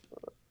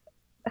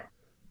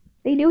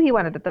 They knew he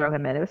wanted to throw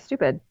him in. It was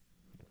stupid.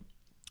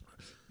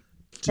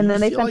 And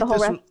then they spent the whole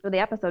rest of the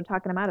episode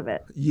talking him out of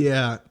it.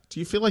 Yeah. Do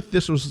you feel like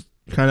this was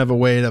kind of a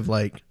way of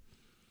like,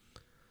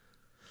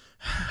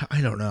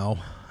 I don't know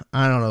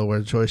the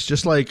word choice.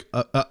 Just like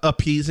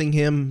appeasing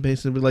him,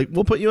 basically. Like,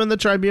 we'll put you in the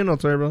tribunal,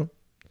 Turbo.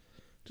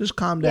 Just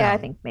calm down. Yeah, I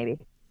think maybe.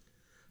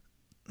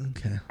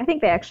 Okay. I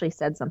think they actually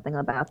said something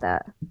about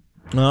that.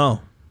 Oh.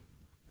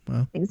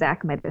 Well. I think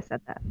Zach might have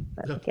said that,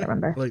 but I can't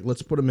remember. Like,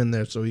 let's put him in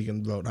there so he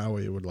can vote how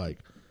he would like.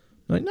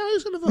 Like, no,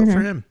 he's going to vote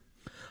for him.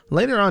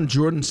 Later on,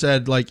 Jordan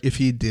said, like, if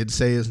he did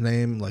say his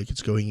name, like,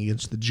 it's going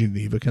against the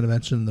Geneva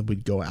Convention, then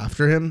we'd go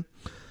after him.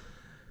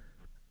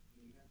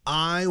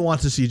 I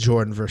want to see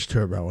Jordan versus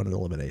Turbo in an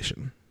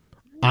elimination.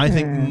 I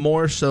think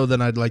more so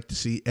than I'd like to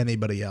see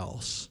anybody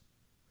else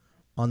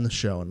on the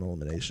show in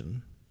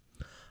elimination.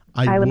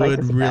 I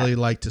would really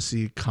like to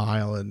see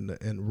Kyle and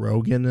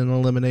Rogan in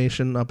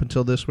elimination up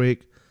until this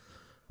week.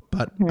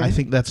 But I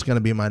think that's going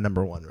to be my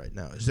number one right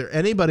now. Is there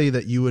anybody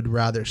that you would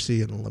rather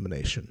see in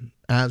elimination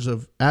as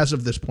of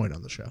this point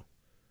on the show?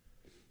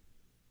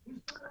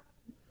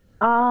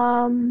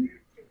 Um,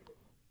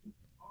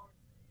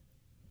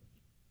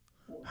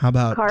 How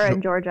about Cara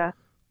and Georgia.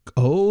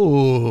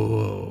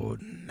 Oh,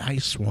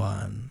 nice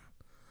one.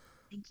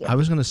 Thank you. I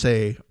was gonna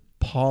say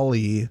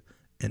Paulie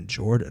and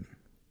Jordan.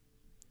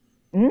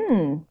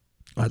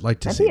 I'd like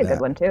to That'd see be a that.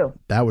 good one too.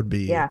 That would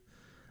be, Yeah.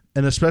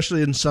 and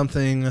especially in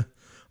something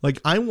like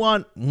I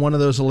want one of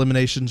those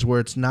eliminations where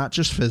it's not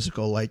just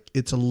physical, like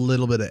it's a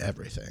little bit of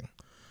everything.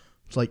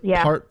 It's like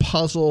part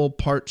puzzle,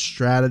 part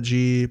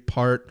strategy,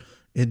 part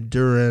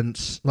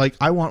endurance. Like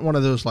I want one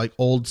of those like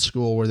old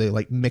school where they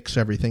like mix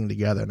everything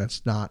together, and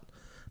it's not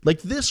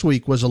like this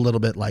week was a little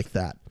bit like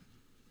that.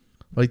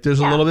 Like there's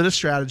a little bit of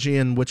strategy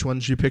in which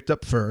ones you picked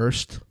up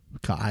first,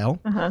 Kyle.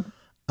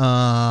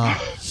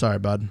 Sorry,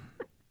 bud.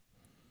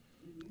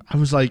 I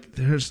was like,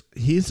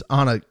 he's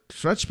on a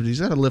stretch, but he's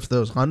got to lift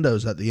those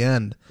hundos at the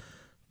end.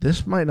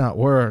 This might not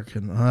work.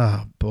 And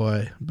oh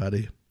boy,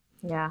 buddy.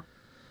 Yeah.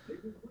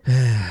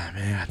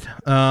 Man.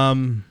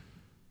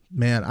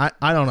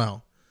 I don't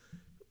know.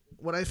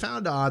 What I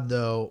found odd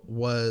though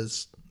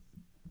was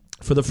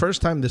for the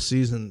first time this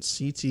season,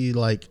 CT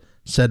like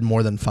said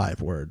more than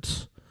 5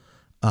 words.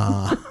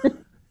 I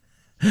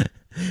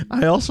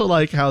also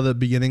like how the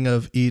beginning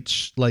of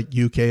each like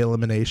UK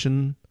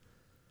elimination,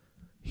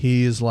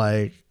 he's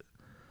like,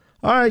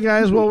 all right,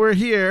 guys, well, we're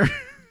here.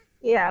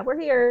 Yeah, we're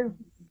here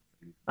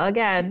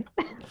again.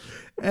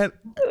 And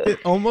it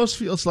almost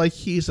feels like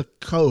he's a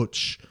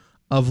coach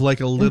of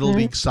like a little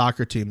league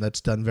soccer team that's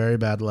done very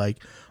bad.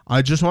 Like,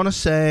 I just want to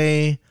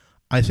say,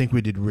 I think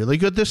we did really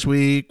good this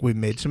week. We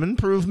made some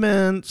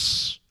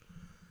improvements.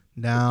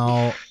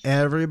 Now,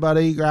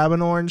 everybody grab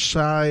an orange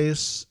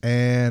slice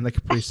and a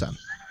Capri Sun.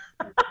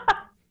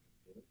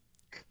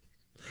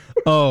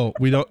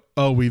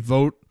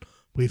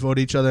 We vote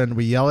each other and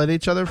we yell at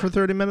each other for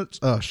 30 minutes?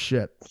 Oh,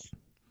 shit.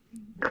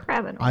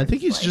 I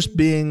think he's just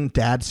being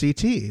Dad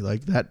CT.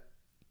 Like,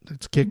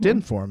 that's kicked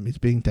in for him. He's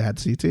being Dad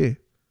CT.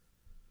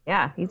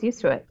 Yeah, he's used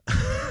to it.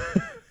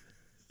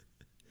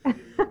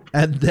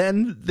 And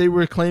then they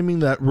were claiming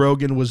that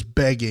Rogan was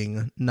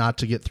begging not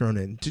to get thrown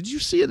in. Did you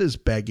see it as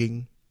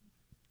begging?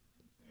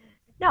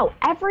 No,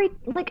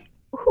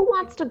 who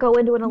wants to go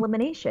into an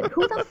elimination?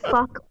 Who the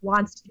fuck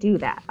wants to do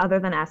that other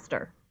than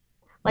Esther?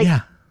 Like,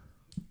 yeah.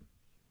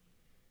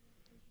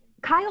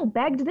 Kyle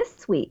begged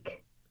this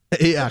week.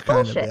 Yeah,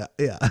 kind of.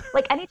 Yeah.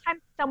 Like anytime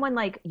someone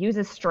like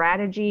uses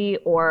strategy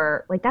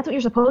or like that's what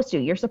you're supposed to.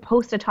 You're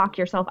supposed to talk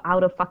yourself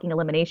out of fucking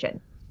elimination.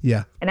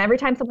 Yeah. And every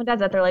time someone does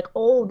that, they're like,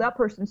 "Oh, that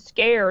person's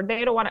scared.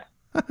 They don't want to."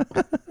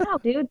 No,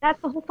 dude,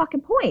 that's the whole fucking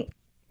point.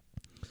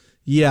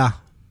 Yeah.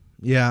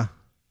 Yeah.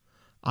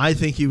 I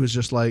think he was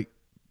just like,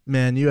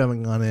 man, you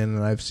haven't gone in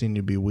and I've seen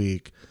you be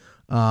weak.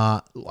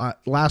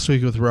 Last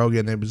week with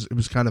Rogan, it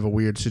was kind of a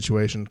weird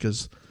situation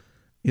because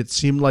it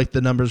seemed like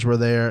the numbers were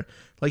there.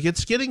 Like,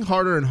 it's getting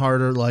harder and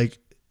harder. Like,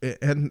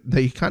 and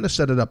they kind of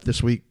set it up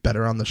this week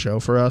better on the show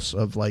for us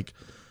of like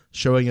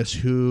showing us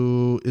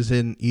who is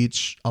in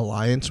each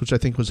alliance, which I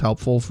think was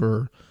helpful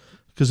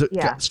because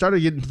it started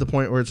getting to the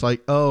point where it's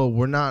like, oh,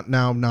 we're not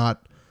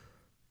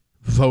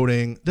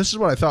voting. This is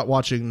what I thought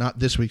watching not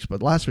this week's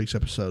but last week's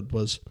episode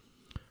was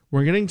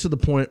we're getting to the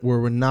point where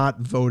we're not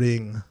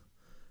voting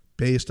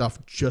based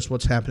off just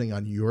what's happening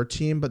on your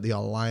team, but the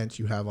alliance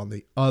you have on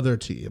the other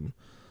team.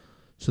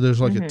 So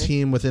there's like a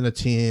team within a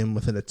team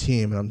within a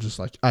team, and I'm just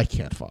like, I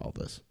can't follow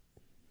this.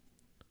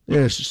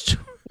 It's just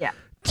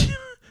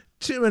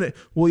too many.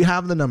 Well, you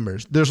have the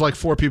numbers. There's like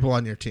 4 people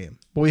on your team.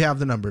 But we have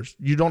the numbers.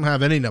 You don't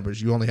have any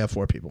numbers. You only have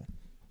 4 people.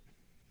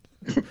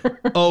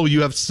 Oh,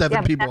 you have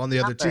 7 people on the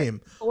other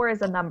team. 4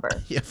 is a number.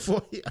 Yeah,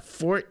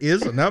 4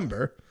 is a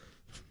number,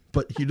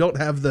 but you don't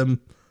have them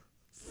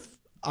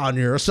on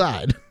your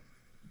side.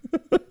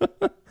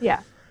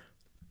 Yeah.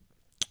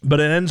 But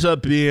it ends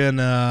up being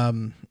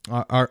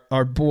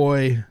our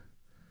boy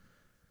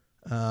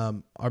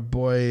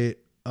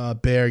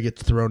Bear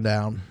gets thrown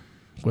down,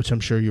 which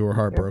I'm sure you were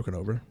heartbroken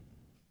over.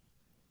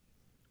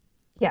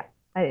 Yeah,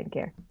 I didn't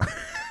care.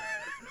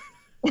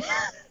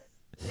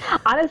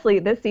 Honestly,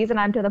 this season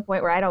I'm to the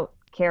point where I don't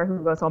care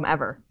who goes home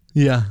ever.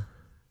 Yeah.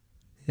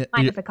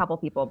 Minus a couple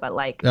people, but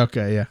like,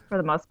 okay, yeah. for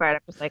the most part,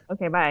 I'm just like,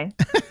 okay, bye.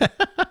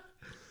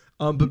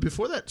 But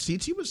before that,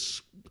 CT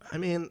was, I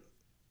mean,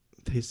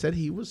 they said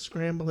he was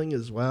scrambling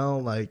as well.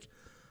 Like,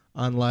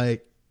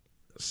 unlike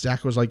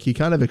Zach was like, he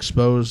kind of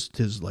exposed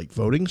his like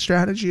voting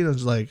strategy, and it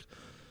was like,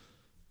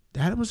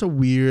 that was a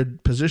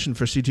weird position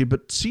for CT.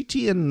 But CT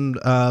and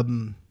why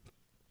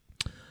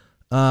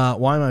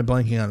am I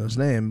blanking on his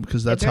name?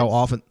 Because that's how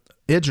often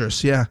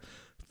Idris. Yeah.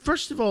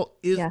 First of all,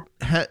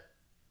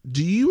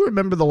 do you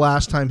remember the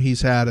last time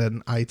he's had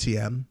an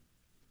ITM?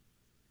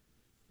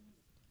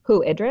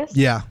 Who, Idris?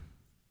 Yeah.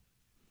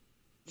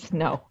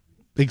 No.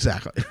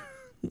 Exactly.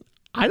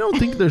 I don't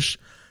think there's.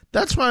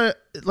 That's why.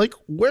 Like,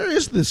 where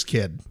is this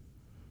kid?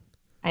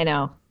 I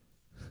know.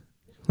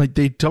 Like,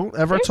 they don't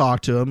ever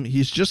talk to him.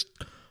 He's just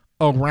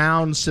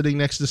around sitting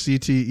next to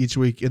CT each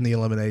week in the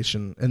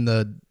elimination, in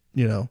the,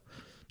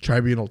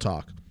 tribunal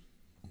talk.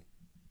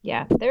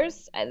 Yeah,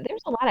 there's a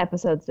lot of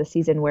episodes this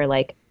season where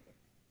like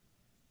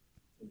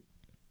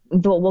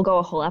we'll go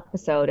a whole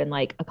episode and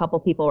like a couple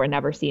people were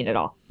never seen at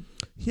all.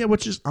 Yeah,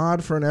 which is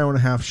odd for an hour and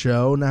a half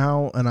show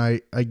now, and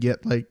I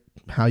get like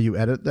how you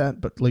edit that,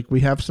 but like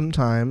we have some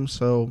time,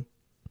 so.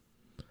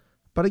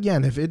 But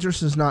again, if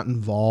Idris is not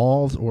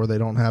involved or they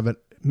don't have it,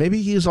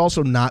 maybe he's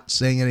also not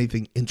saying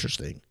anything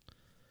interesting.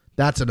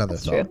 That's another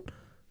thought. True.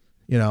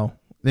 You know,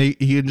 he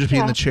can just be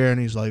in the chair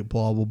and he's like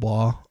blah blah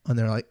blah, and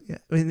they're like, yeah,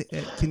 I mean,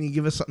 can you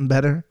give us something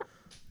better?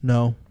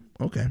 No.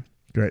 Okay,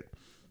 great.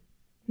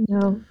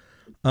 No.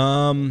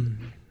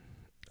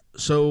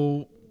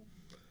 So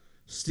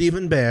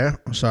Stephen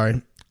Bear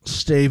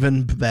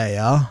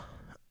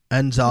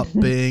ends up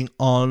being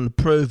on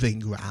proving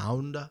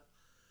ground.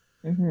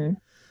 Mm-hmm.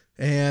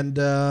 And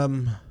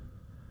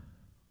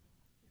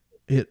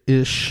it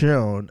is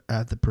shown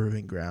at the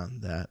proving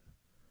ground that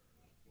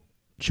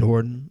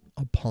Jordan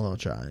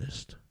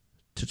apologized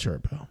to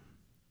Turbo.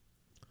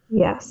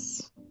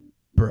 Yes.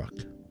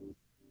 Brooke,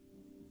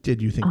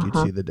 did you think you'd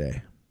see the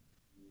day?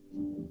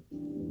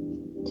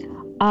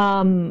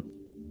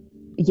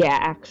 Yeah,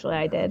 actually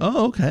I did.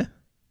 Oh, okay.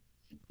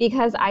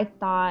 Because I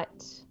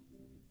thought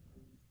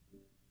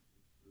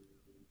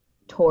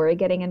Tori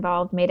getting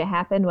involved made it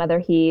happen, whether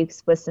he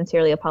was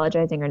sincerely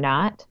apologizing or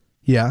not.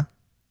 Yeah.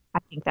 I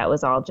think that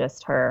was all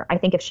just her. I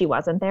think if she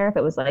wasn't there, if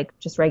it was like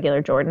just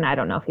regular Jordan, I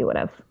don't know if he would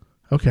have.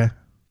 Okay.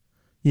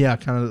 Yeah,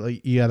 kind of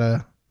like you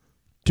gotta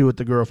do what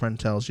the girlfriend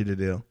tells you to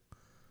do.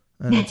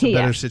 And it's a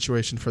better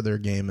situation for their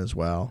game as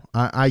well.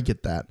 I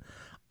get that.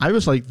 I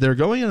was like, they're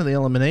going into the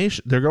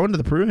elimination. They're going to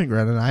the proving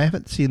ground, and I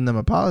haven't seen them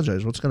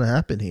apologize. What's going to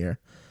happen here?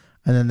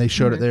 And then they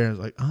showed it there, and I was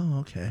like, oh,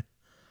 okay.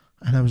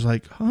 And I was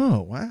like,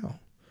 oh, wow.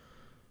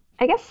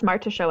 I guess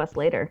smart to show us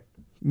later.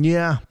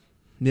 Yeah.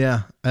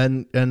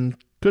 And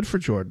good for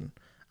Jordan.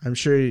 I'm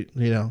sure, you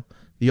know,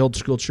 the old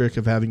school trick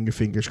of having your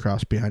fingers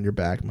crossed behind your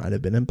back might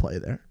have been in play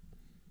there.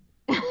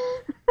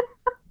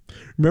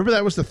 Remember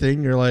that was the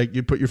thing? You're like,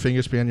 you put your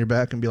fingers behind your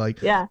back and be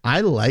like, yeah,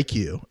 I like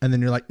you. And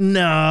then you're like,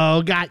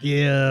 no, got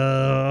you.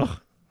 Well,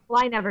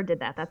 I never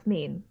did that. That's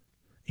mean.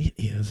 It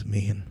is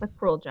mean. That's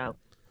cruel, Joe.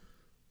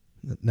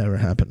 That never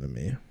happened to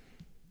me.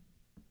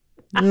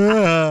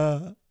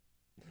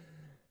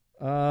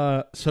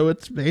 So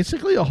it's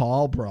basically a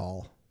hall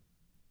brawl.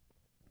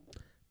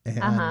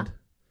 And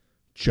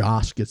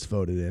Joss gets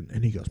voted in.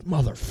 And he goes,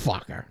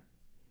 motherfucker.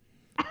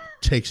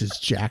 Takes his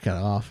jacket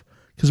off.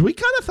 Because we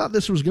kind of thought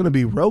this was going to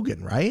be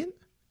Rogan, right?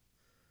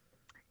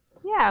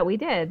 Yeah, we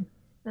did.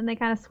 Then they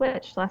kind of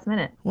switched last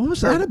minute. What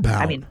was that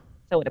about? I mean,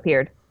 so it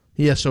appeared.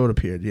 Yeah, so it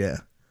appeared, yeah.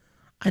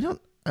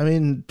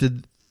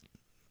 Did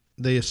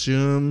they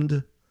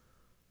assumed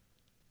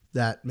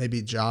that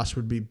maybe Joss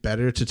would be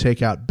better to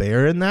take out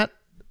Bear in that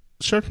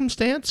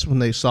circumstance when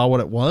they saw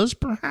what it was,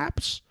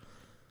 perhaps?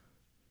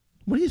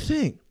 What do you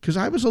think? Because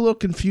I was a little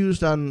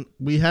confused on,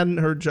 we hadn't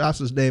heard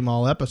Joss's name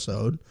all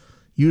episode.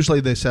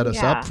 Usually they set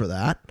us up for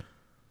that.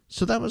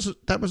 So that was a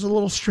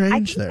little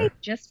strange there. I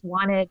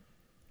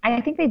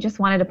think they just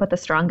wanted to put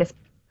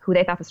who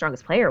they thought the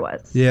strongest player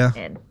was. Yeah.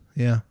 In.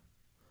 Yeah.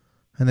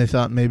 And they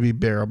thought maybe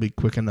Bear will be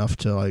quick enough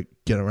to like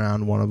get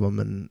around one of them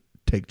and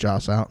take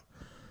Joss out.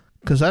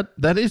 Because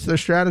that is their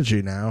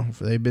strategy now.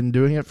 They've been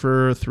doing it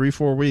for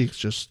 3-4 weeks.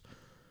 Just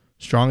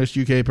strongest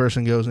UK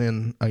person goes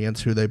in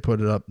against who they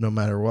put it up no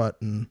matter what.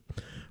 And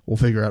we'll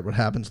figure out what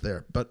happens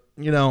there. But,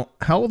 you know,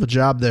 hell of a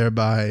job there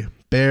by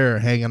Bear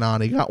hanging on.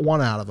 He got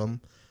one out of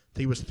him.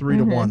 He was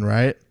 3-1,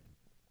 right?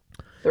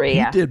 3,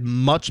 He did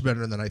much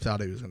better than I thought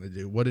he was going to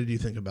do. What did you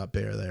think about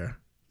Bear there?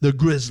 The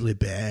grizzly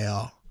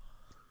bear.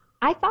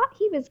 I thought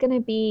he was going to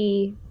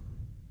be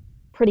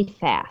pretty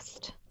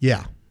fast.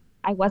 Yeah.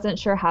 I wasn't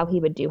sure how he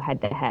would do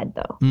head-to-head,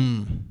 though.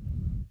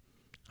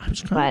 I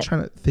was kind of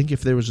trying to think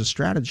if there was a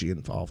strategy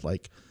involved.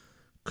 Like,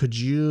 could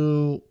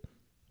you,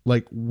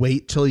 like,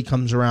 wait till he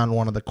comes around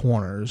one of the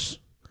corners,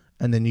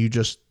 and then you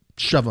just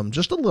shove him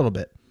just a little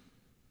bit,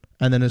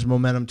 and then his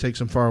momentum takes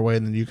him far away,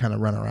 and then you kind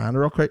of run around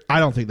real quick? I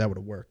don't think that would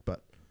have worked,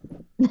 but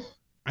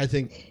I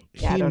think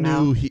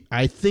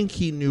I think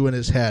he knew in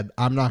his head,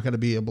 I'm not going to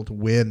be able to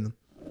win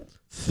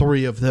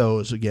 3 of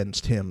those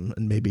against him,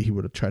 and maybe he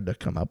would have tried to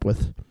come up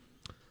with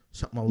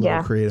something a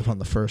little creative on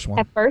the first one.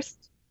 At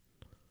first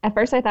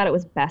I thought it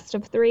was best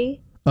of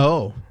 3.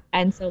 Oh.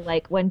 And so,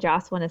 like, when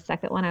Joss won his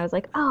second one, I was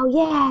like, oh,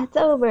 yeah, it's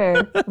over.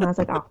 And I was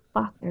like, oh,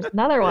 fuck, there's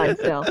another one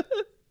still.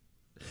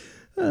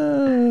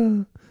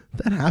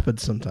 That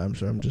happens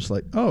sometimes where I'm just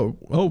like,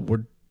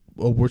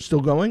 we're still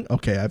going?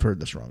 Okay, I've heard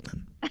this wrong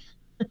then.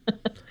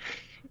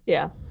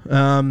 Yeah.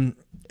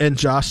 And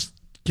Joss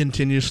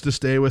continues to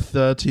stay with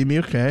Team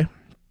UK.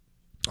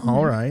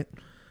 All right.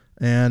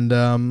 And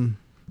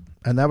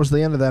that was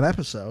the end of that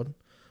episode,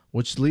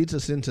 which leads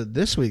us into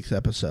this week's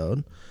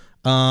episode,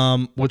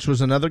 which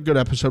was another good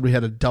episode. We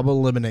had a double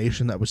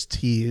elimination that was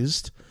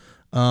teased.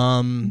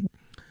 From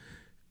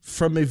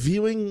a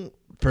viewing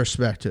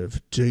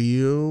perspective, do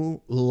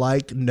you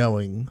like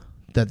knowing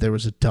that there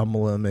was a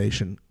double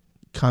elimination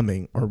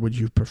coming, or would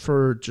you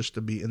prefer just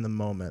to be in the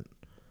moment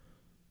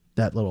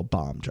that little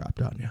bomb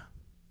dropped on you?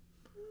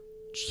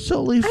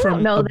 Solely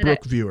from a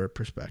Brooke viewer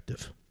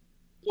perspective.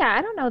 Yeah,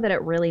 I don't know that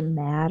it really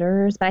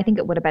matters, but I think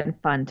it would have been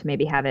fun to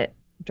maybe have it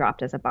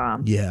dropped as a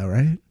bomb. Yeah,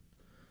 right?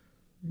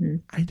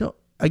 I don't,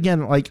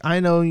 again, like, I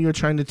know you're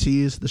trying to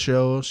tease the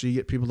show so you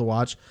get people to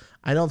watch.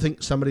 I don't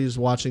think somebody's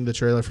watching the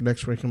trailer for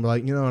next week and be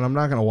like, you know, and I'm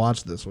not going to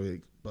watch this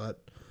week,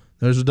 but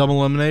there's a double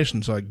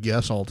elimination, so I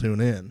guess I'll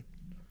tune in.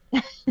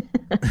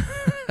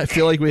 I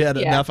feel like we had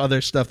enough other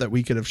stuff that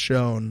we could have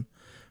shown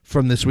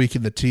from this week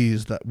in the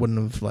tease that wouldn't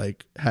have,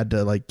 like, had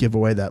to, like, give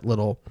away that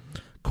little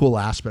cool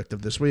aspect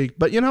of this week.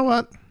 But you know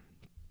what?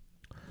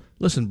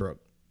 Listen, Brooke,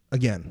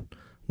 again,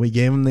 we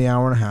gave them the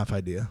hour and a half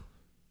idea.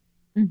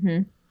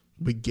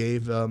 We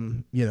gave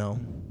them, you know,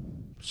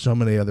 so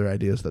many other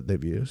ideas that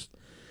they've used.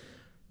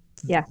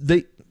 Yeah.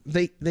 They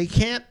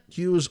can't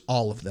use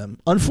all of them.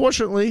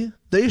 Unfortunately,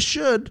 they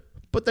should,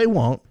 but they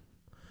won't.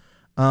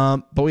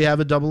 But we have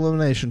a double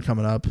elimination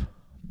coming up.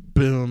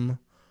 Boom.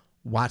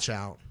 Watch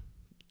out.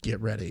 Get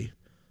ready.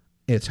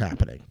 It's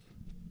happening.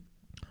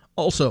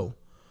 Also,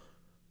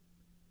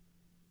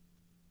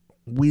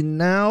 we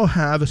now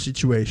have a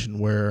situation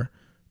where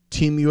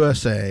Team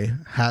USA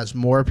has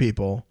more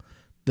people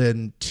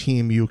than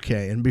Team UK.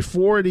 And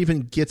before it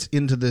even gets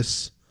into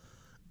this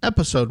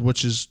episode,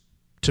 which is,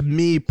 to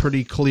me,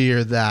 pretty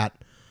clear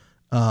that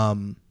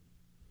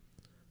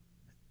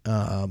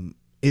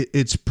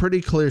it's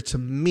pretty clear to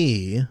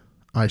me,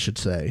 I should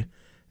say,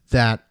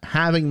 that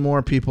having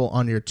more people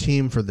on your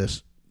team for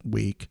this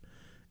week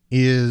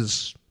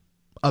is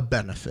a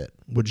benefit.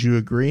 Would you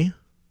agree?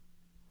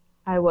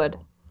 I would.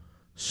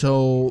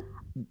 So,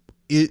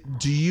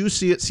 do you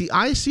see it? See,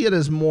 I see it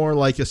as more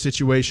like a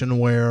situation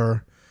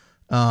where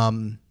I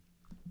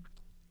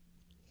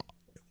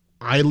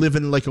live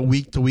in like a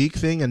week-to-week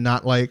thing and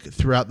not like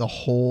throughout the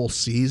whole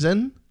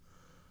season.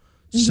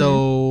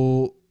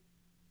 So,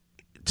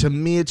 to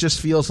me, it just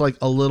feels like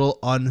a little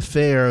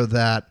unfair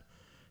that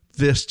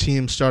this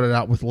team started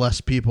out with less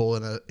people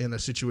in a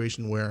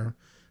situation where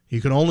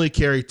you can only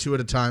carry 2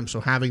 at a time, so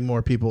having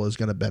more people is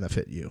going to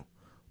benefit you.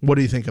 What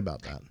do you think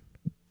about that?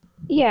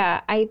 Yeah,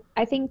 I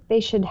think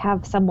they should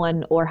have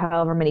someone or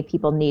however many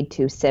people need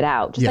to sit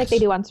out. Just like they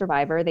do on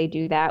Survivor. They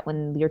do that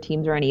when your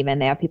teams are uneven.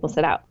 They have people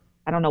sit out.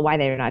 I don't know why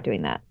they're not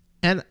doing that.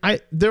 And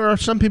there are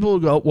some people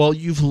who go, well,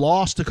 you've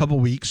lost a couple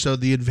weeks, so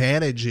the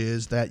advantage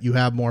is that you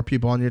have more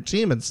people on your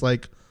team. It's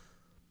like,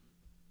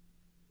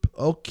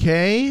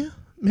 okay,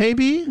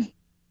 maybe.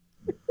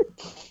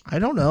 I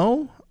don't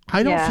know.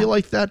 I don't feel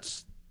like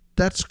that's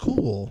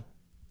cool.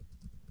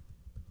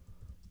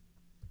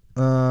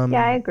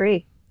 Yeah, I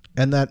agree.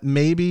 And that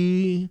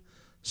maybe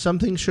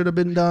something should have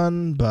been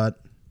done,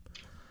 but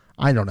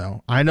I don't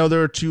know. I know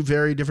there are 2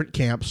 very different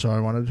camps, so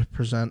I wanted to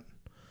present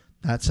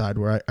that side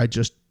where I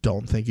just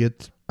don't think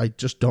it's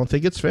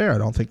fair. I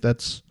don't think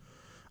that's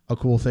a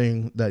cool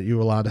thing that you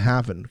allowed to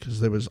happen, because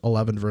there was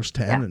 11 versus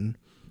 10, and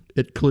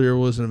it clear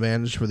was an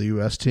advantage for the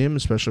U.S. team,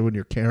 especially when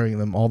you're carrying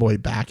them all the way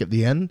back at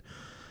the end.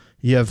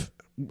 You have,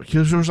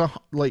 because there was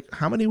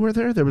how many were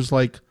there? There was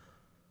like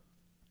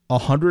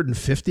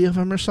 150 of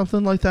them or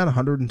something like that,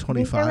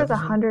 125. I think there was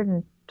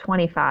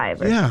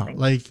 125 or something.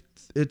 Like,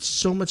 it's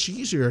so much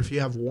easier if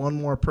you have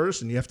one more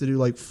person. You have to do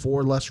like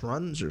 4 less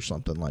runs or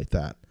something like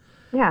that.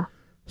 Yeah.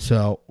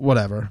 So,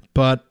 whatever.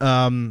 But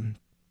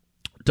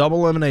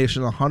double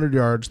elimination, 100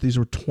 yards. These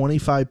were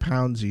 25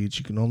 pounds each.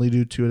 You can only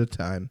do 2 at a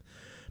time.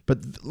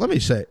 But let me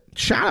say,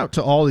 shout out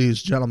to all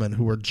these gentlemen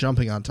who were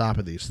jumping on top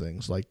of these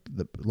things, like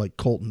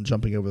Colton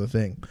jumping over the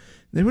thing.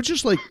 They were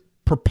just like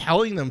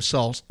propelling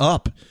themselves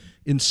up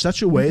in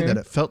such a way that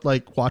it felt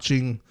like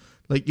watching,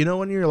 like, you know,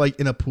 when you're like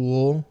in a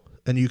pool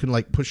and you can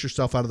like push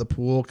yourself out of the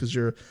pool because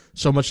you're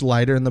so much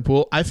lighter in the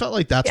pool. I felt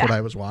like that's what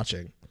I was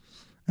watching.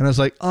 And I was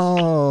like,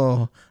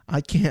 oh,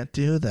 I can't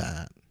do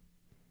that.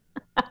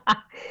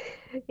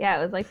 Yeah,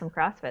 it was like some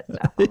CrossFit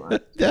stuff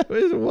almost.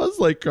 It was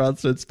like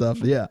CrossFit stuff,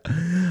 yeah.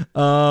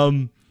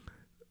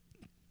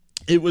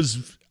 It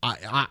was,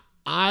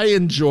 I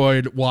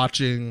enjoyed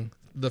watching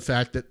the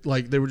fact that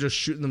like they were just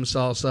shooting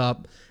themselves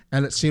up,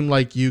 and it seemed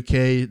like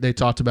UK, they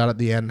talked about at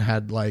the end,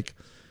 had like,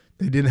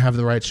 they didn't have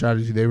the right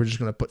strategy. They were just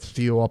going to put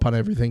Theo up on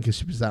everything because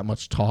he was that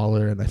much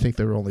taller, and I think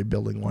they were only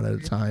building one at a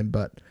time.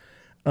 But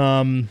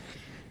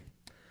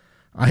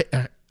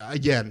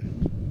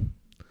again,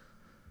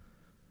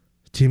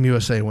 Team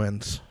USA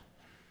wins.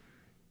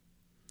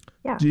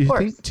 Yeah, do you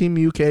think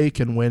Team UK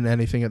can win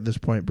anything at this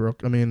point,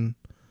 Brooke? I mean,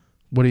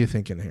 what are you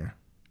thinking here?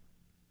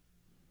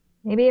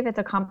 Maybe if it's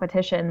a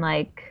competition,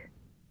 like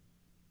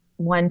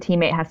one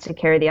teammate has to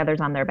carry the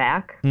others on their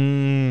back,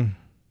 then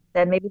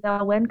maybe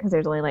they'll win because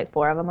there's only like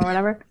 4 of them or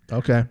whatever.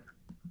 Okay.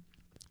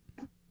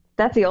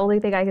 That's the only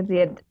thing I can see.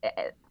 It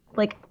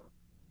like,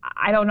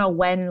 I don't know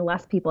when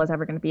less people is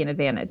ever going to be an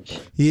advantage.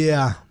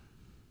 Yeah.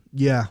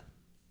 Yeah.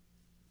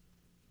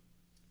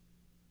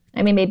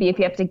 I mean, maybe if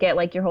you have to get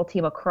like your whole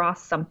team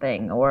across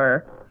something,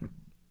 or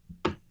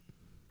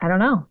I don't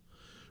know.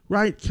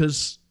 Right,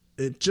 because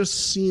it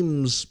just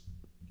seems,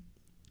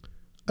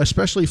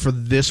 especially for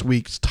this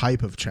week's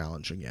type of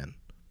challenge again,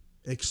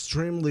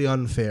 extremely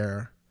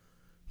unfair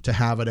to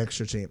have an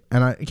extra team.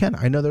 And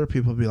I know there are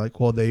people who be like,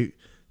 well, they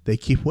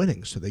keep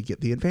winning, so they get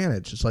the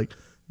advantage. It's like,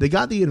 They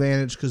got the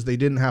advantage because they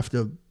didn't have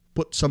to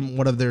put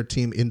one of their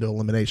team into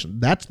elimination.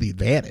 That's the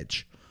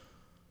advantage.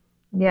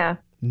 Yeah.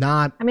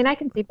 Not. I mean, I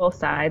can see both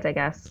sides, I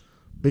guess.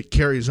 It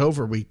carries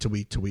over week to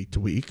week to week to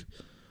week.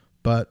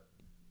 But,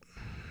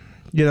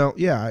 you know,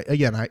 yeah,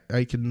 again,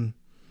 I can.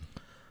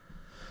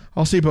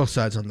 I'll see both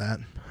sides on that.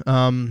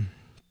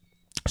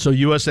 So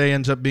USA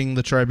ends up being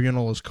the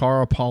tribunal as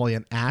Cara, Pauly,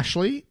 and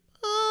Ashley.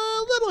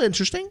 A little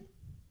interesting.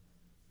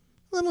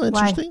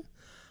 Why?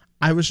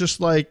 I was just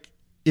like,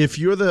 if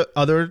you're the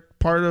other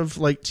part of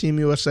like Team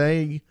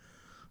USA,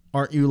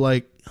 aren't you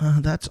like,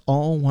 that's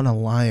all one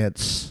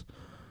alliance?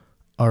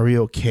 Are we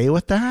okay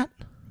with that?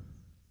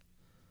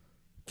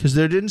 Because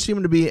there didn't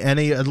seem to be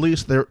any, at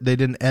least they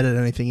didn't edit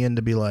anything in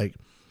to be like,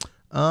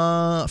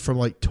 from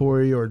like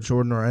Tori or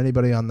Jordan or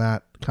anybody on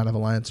that kind of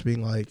alliance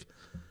being like,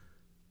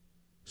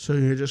 so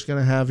you're just going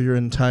to have your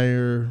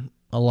entire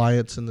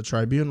alliance in the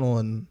tribunal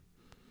and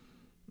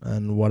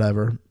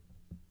whatever.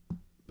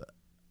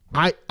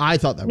 I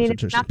thought that was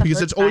interesting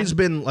because it's always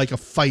been like a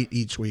fight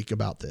each week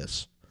about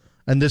this.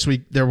 And this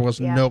week there was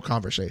no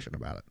conversation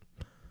about it.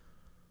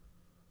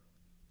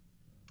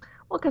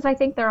 Well, because I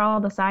think they're all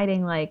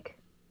deciding like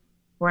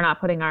we're not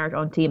putting our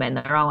own team in.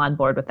 They're all on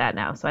board with that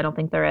now. So I don't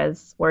think they're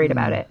as worried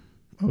about it.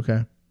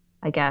 Okay.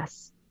 I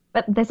guess.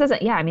 But this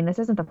isn't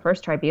the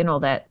first tribunal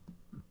that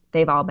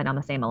they've all been on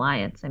the same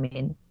alliance. I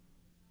mean,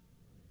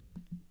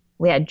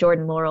 we had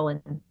Jordan, Laurel,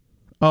 and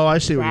oh, I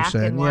see what you're Zach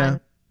saying. Yeah. Yeah.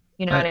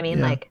 You know what I mean?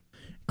 Yeah. Like,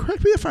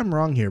 correct me if I'm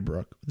wrong here,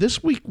 Brooke.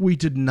 This week we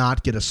did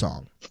not get a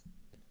song.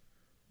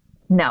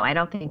 no, I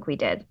don't think we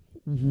did.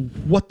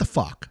 What the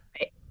fuck?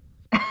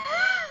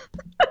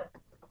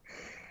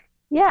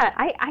 Yeah,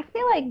 I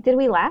feel like, did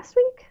we last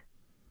week?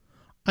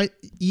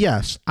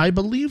 Yes, I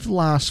believe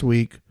last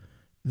week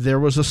there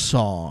was a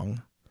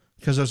song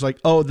because I was like,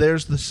 oh,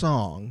 there's the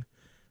song.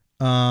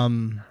 I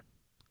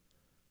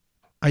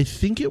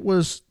think it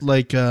was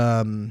like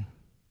from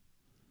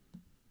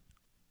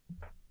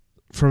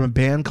a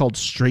band called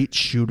Straight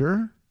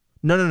Shooter.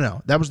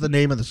 No. That was the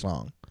name of the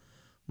song.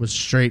 Was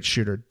Straight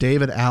Shooter.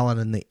 David Allen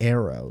and the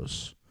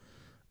Arrows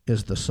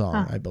is the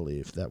song, I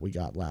believe, that we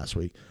got last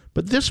week.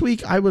 But this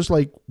week I was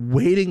like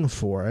waiting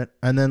for it,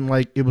 and then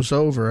like it was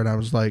over, and I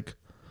was like,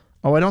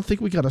 oh, I don't think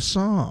we got a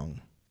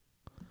song.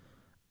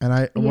 And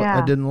I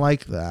didn't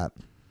like that.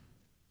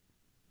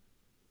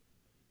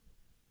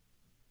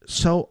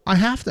 So I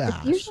have to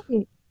ask.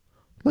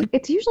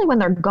 It's usually when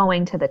they're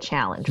going to the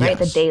challenge, right?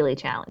 Yes. The daily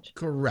challenge.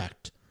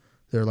 Correct.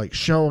 They're like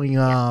showing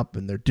up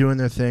and they're doing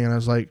their thing, and I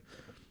was like,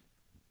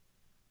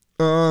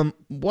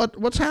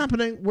 what's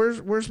happening?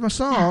 Where's my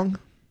song?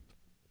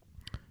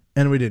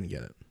 And we didn't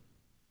get it.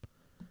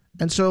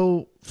 And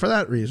so for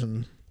that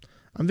reason,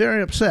 I'm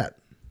very upset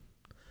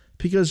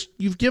because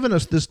you've given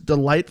us this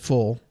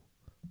delightful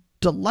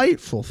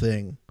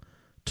thing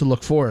to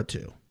look forward to.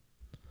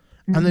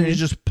 Mm-hmm. And then you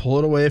just pull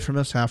it away from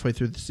us halfway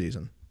through the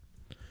season.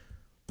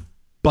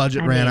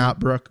 Budget ran out,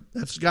 Brooke.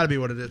 That's got to be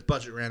what it is.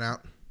 Budget ran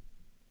out.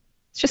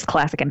 It's just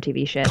classic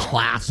MTV shit.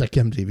 Classic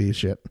MTV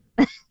shit.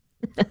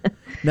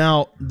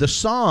 Now, the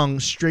song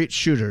Straight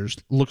Shooters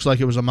looks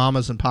like it was a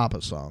Mamas and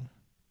Papas song.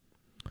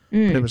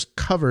 But it was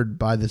covered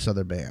by this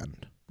other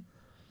band.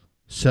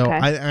 So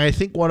okay. I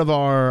think one of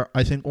our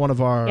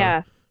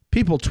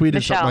people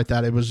tweeted something like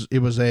that. It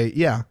was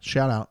a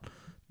shout out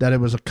that it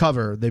was a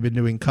cover. They've been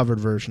doing covered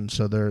versions,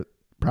 so they're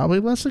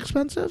probably less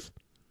expensive.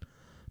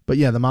 But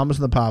yeah, the Mamas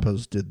and the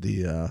Papas did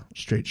the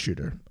Straight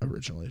Shooter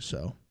originally,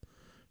 so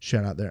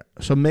shout out there.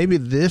 So maybe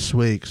this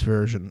week's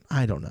version,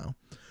 I don't know.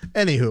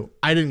 Anywho,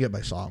 I didn't get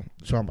my song,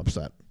 so I'm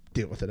upset.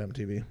 Deal with it,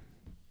 MTV.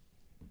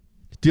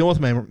 Deal with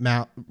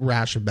my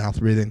rash of mouth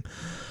breathing.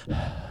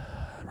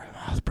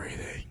 Mouth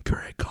breathing.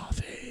 Keurig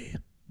coffee.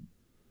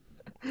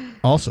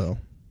 Also,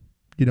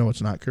 you know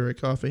what's not Keurig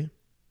coffee?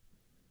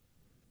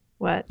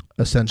 What?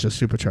 Essentia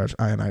Supercharged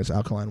Ionized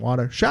Alkaline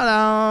Water. Shout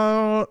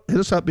out. Hit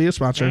us up. Be a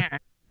sponsor.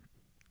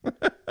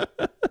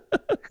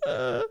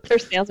 Their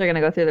sales are going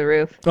to go through the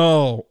roof.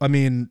 Oh, I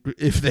mean,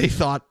 if they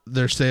thought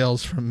their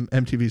sales from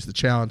MTV's The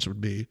Challenge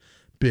would be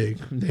big,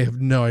 they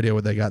have no idea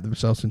what they got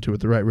themselves into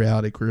with the right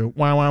reality crew.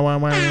 Wow.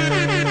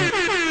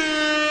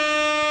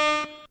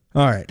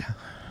 All right.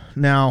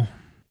 Now,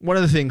 one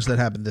of the things that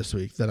happened this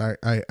week that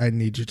I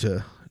need you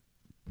to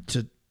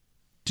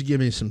give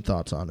me some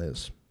thoughts on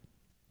is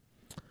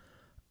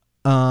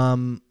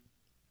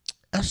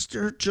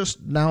Esther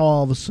just now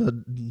all of a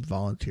sudden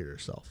volunteered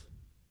herself.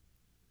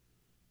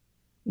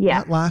 Yeah.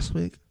 Not last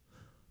week.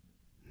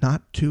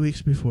 Not 2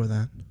 weeks before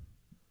that.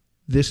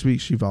 This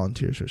week she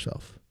volunteers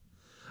herself.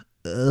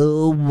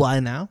 Why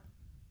now?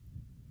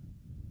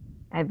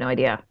 I have no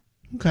idea.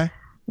 Okay.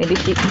 Maybe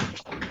she...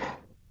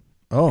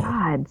 Oh.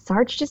 God,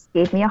 Sarge just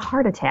gave me a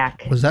heart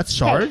attack. Was that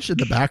Sarge in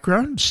the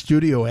background?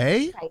 Studio A?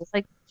 Yeah, he's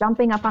like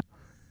jumping up on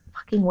the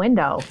fucking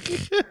window.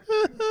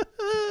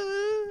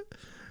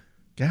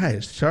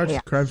 Guys,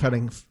 Sarge, crime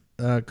fighting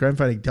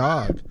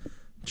dog,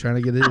 trying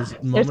to get his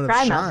moment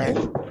of shine.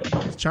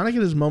 He's trying to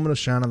get his moment of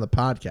shine on the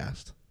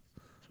podcast.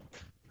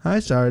 Hi,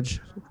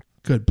 Sarge.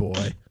 Good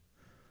boy.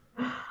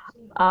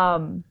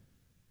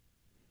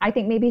 I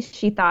think maybe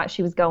she thought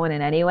she was going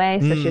in anyway,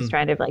 so she was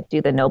trying to like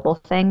do the noble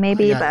thing,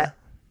 maybe. Yeah. But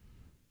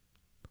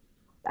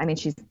I mean,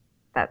 she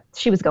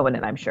was going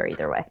in, I'm sure,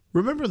 either way.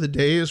 Remember the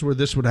days where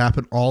this would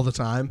happen all the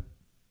time?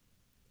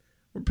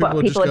 Where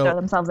People would throw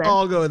themselves in. "Oh,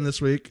 I'll go in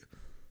this week."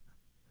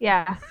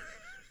 Yeah.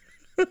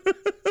 I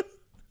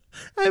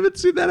haven't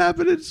seen that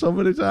happen in so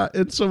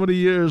many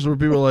years where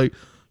people are like,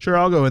 "Sure,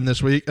 I'll go in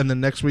this week," and then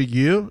next week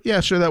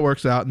yeah, sure, that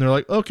works out, and they're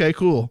like, "Okay,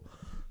 cool."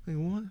 Like,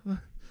 what?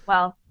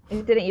 Well,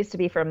 it didn't used to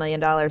be for $1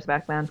 million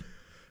back then.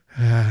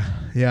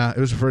 Yeah, it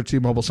was for a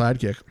T-Mobile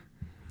sidekick.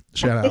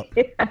 Shout out.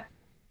 Yeah.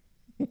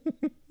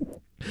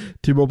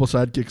 T-Mobile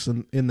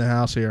sidekicks in the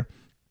house here.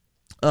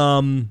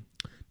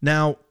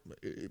 Now,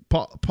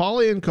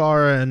 Paulie and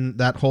Cara and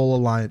that whole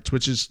alliance,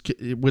 which is,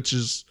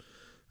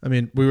 I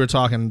mean, we were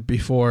talking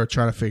before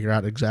trying to figure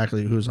out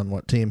exactly who's on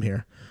what team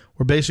here.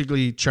 We're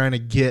basically trying to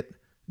get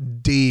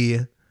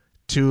Dee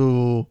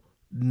to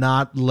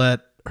not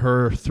let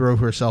her throw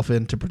herself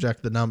in to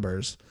project the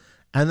numbers.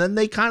 And then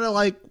they kind of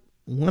like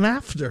went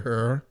after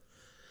her,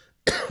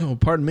 oh,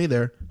 pardon me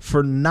there,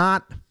 for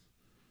not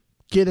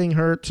getting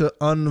her to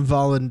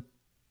unvolunteer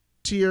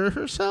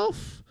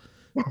herself.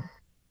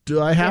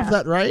 Do I have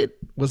that right?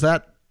 Was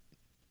that,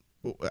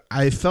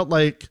 I felt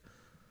like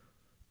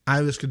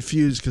I was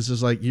confused because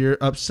it's like, you're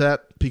upset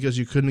because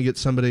you couldn't get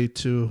somebody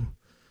to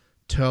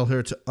tell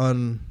her to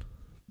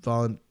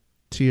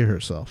unvolunteer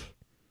herself.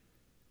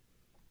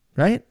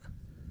 Right?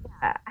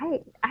 I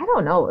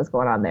don't know what was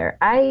going on there.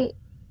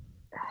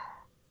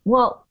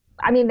 Well,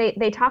 I mean,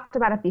 they talked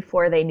about it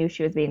before they knew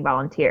she was being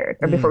volunteered,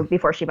 or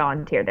before she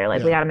volunteered. They're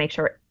like, we got to make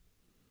sure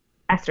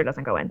Esther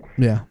doesn't go in.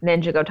 Yeah.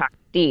 Ninja go talk to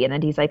Dee, and then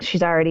Dee's like,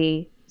 she's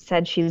already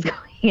said she was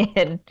going in.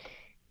 And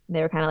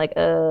they were kind of like,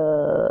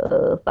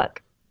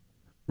 fuck.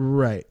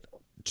 Right.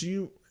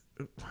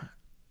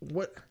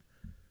 What?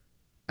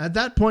 At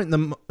that point,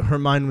 her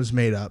mind was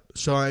made up.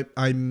 So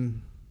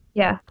I'm.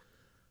 Yeah.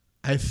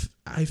 I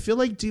feel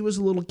like Dee was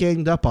a little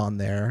ganged up on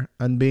there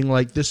and being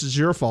like, this is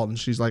your fault. And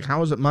she's like,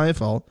 how is it my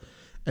fault?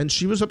 And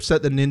she was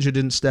upset that Ninja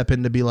didn't step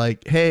in to be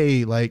like,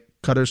 hey, like,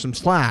 cut her some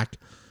slack.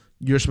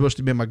 You're supposed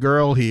to be my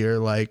girl here.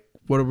 Like,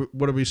 what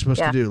are we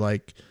supposed to do?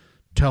 Like,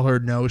 tell her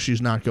no,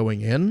 she's not going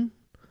in?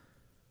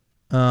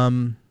 I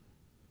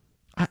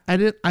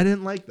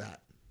didn't like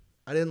that.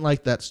 I didn't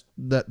like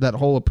that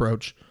whole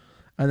approach.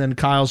 And then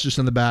Kyle's just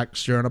in the back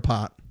stirring a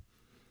pot.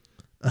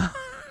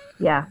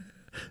 Yeah.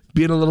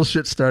 Being a little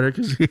shit starter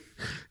because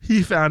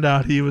he found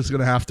out he was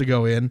going to have to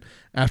go in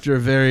after a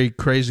very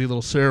crazy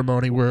little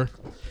ceremony where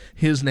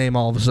his name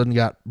all of a sudden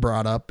got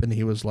brought up and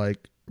he was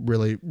like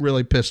really,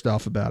 really pissed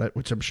off about it,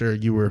 which I'm sure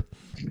you were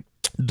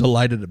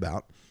delighted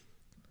about.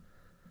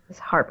 It's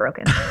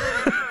heartbroken.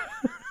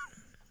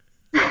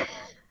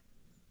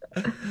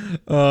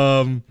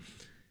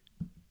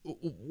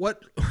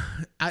 What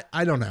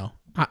I don't know.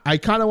 I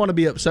kind of want to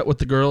be upset with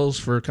the girls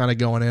for kind of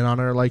going in on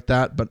her like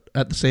that, but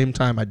at the same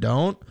time, I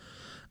don't.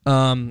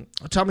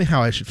 Tell me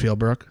how I should feel,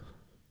 Brooke.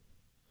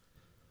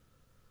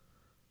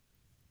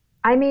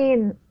 I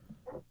mean,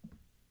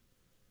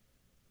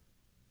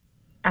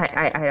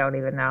 I don't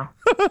even know.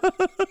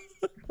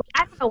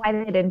 I don't know why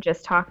they didn't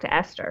just talk to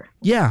Esther.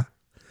 Yeah.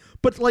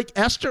 But like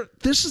Esther,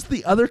 this is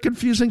the other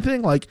confusing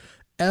thing. Like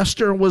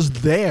Esther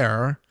was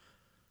there,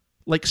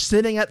 like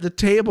sitting at the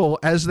table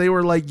as they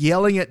were like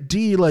yelling at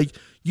Dee, like,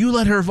 you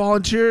let her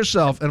volunteer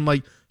herself. And I'm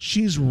like,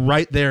 she's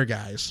right there,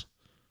 guys.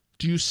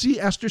 Do you see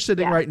Esther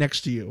sitting right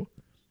next to you?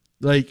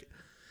 Like,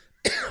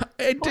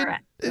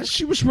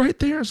 she was right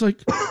there. I was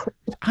like,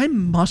 I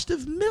must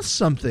have missed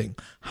something.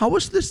 How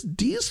was this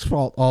Dee's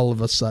fault all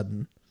of a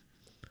sudden?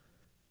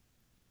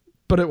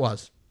 But it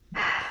was.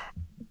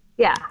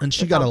 Yeah. And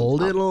she got a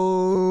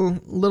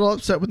little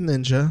upset with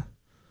Ninja.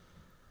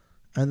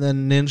 And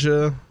then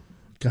Ninja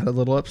got a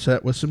little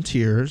upset with some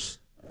tears.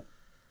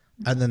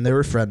 And then they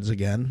were friends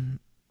again.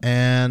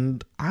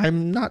 And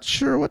I'm not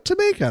sure what to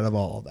make out of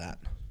all of that.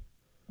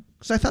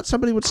 Because I thought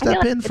somebody would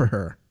step in for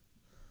her.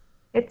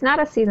 It's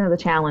not a season of the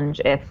challenge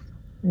if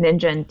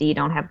Ninja and Dee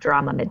don't have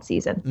drama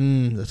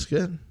mid-season. That's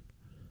good.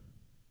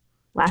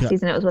 Last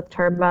season it was with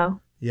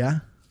Turbo. Yeah.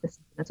 This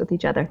season it's with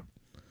each other.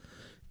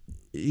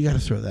 You got to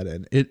throw that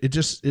in. It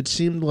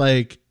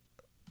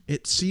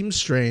seemed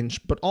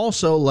strange, but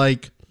also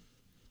like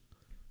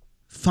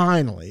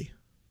finally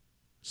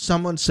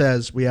someone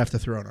says we have to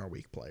throw in our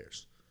weak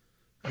players.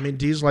 I mean,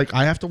 Dee's like,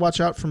 I have to watch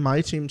out for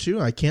my team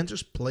too. I can't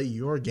just play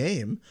your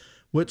game,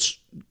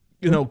 which,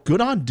 you know, good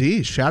on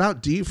Dee. Shout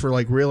out Dee for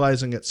like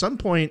realizing at some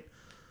point,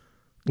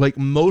 like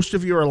most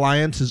of your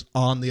alliance is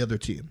on the other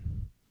team.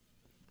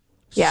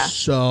 Yeah.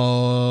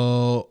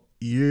 So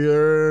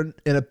you're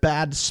in a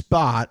bad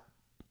spot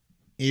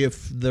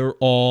if they're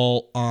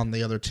all on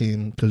the other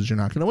team because you're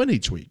not going to win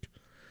each week.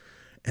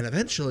 And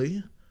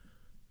eventually,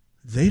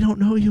 they don't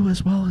know you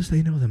as well as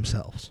they know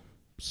themselves.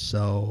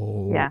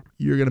 So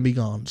you're going to be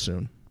gone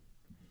soon.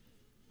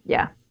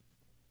 Yeah.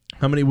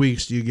 How many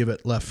weeks do you give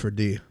it left for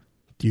Dee?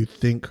 Do you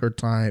think her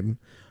time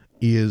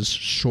is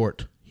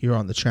short here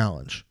on the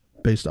challenge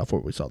based off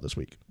what we saw this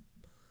week?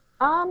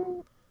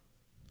 I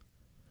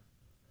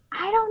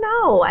I don't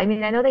know. I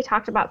mean, I know they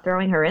talked about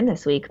throwing her in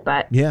this week,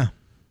 but Yeah.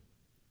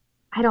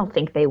 I don't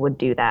think they would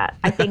do that.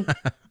 I think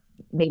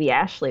maybe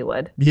Ashley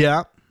would,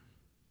 Yeah.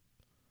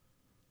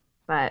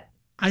 but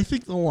I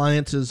think the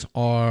alliances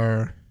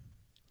are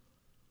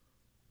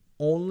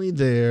only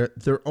there.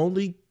 They're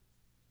only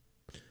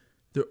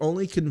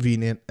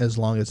convenient as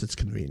long as it's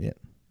convenient.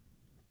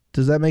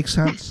 Does that make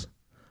sense?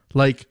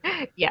 Like,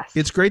 yes.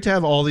 it's great to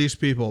have all these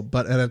people,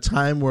 but at a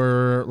time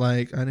where,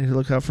 like, I need to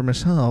look out for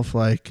myself,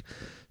 like,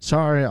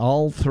 sorry,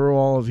 I'll throw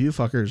all of you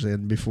fuckers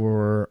in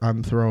before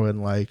I'm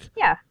throwing, like,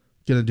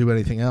 gonna do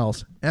anything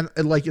else. And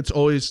like, it's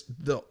always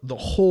the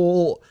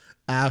whole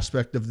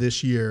aspect of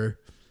this year,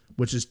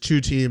 which is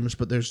 2 teams,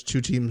 but there's 2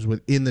 teams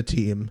within the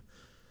team.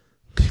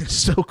 It's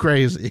so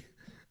crazy.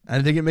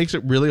 I think it makes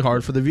it really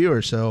hard for the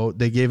viewer. So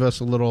they gave us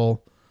a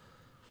little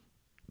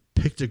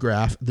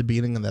pictograph at the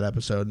beginning of that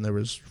episode, and there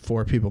was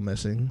 4 people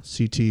missing: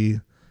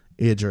 CT,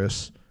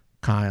 Idris,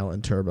 Kyle,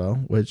 and Turbo.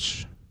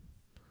 Which,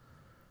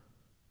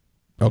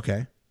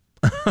 okay.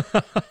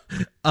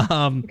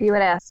 If you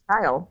had asked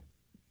Kyle,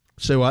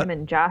 say what? him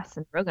and Joss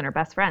and Rogan are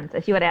best friends.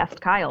 If you had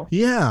asked Kyle,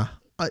 Yeah.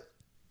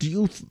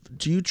 Do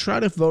you try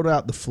to vote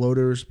out the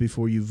floaters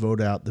before you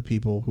vote out the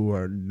people who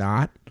are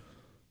not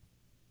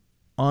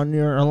on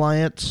your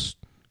alliance?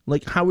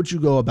 Like, how would you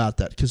go about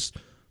that? Because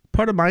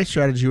part of my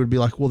strategy would be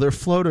like, well, they're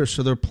floaters,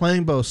 so they're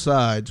playing both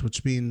sides,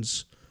 which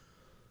means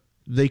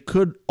they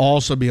could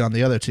also be on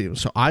the other team.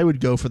 So I would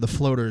go for the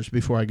floaters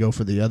before I go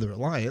for the other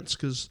alliance,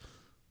 because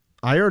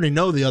I already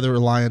know the other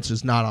alliance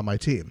is not on my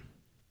team.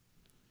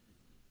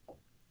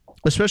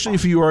 Especially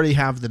if you already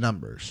have the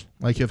numbers.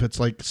 Like, if it's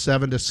like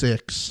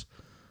 7-6,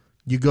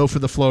 you go for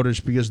the floaters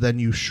because then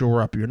you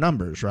shore up your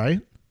numbers,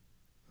 right?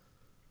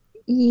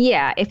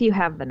 yeah, if you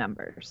have the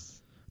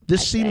numbers.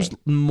 This seems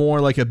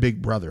more like a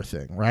Big Brother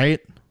thing, right?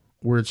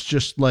 Where it's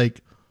just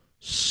like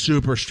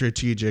super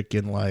strategic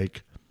in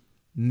like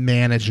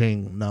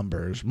managing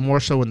numbers. More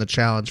so in the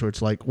challenge where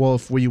it's like, well,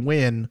 if we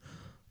win,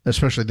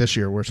 especially this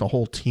year where it's a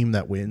whole team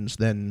that wins,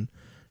 then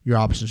your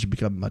options should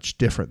become much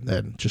different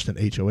than just an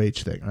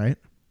HOH thing, right?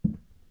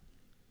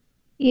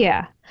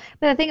 Yeah.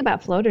 But the thing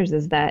about floaters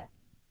is that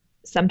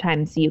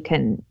sometimes you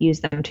can use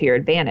them to your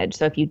advantage.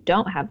 So if you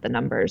don't have the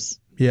numbers,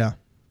 Yeah.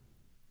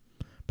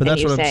 But and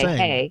that's you what I'm say, saying.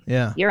 hey,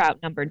 Yeah. you're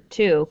outnumbered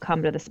 2,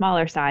 come to the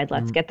smaller side,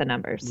 let's get the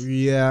numbers.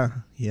 Yeah.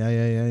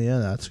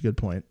 That's a good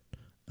point.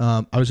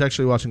 I was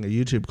actually watching a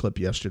YouTube clip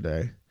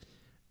yesterday,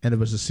 and it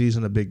was a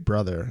season of Big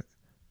Brother,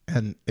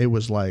 and it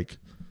was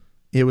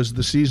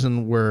the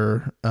season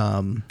where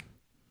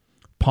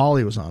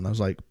Pauly was on. I was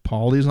like,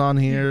 Pauly's on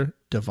here,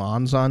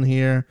 Devon's on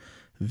here,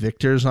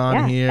 Victor's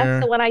on here.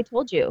 That's the one I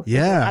told you.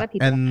 There's a lot of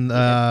people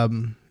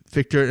and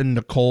Victor and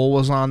Nicole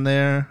was on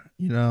there,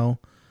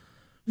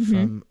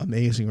 from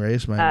Amazing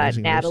Race.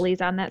 Amazing Natalie's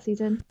Race. on that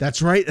season.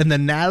 That's right. And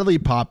then Natalie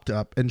popped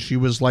up, and she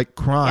was like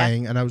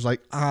crying, and I was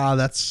like,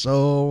 that's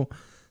so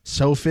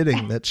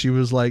fitting that she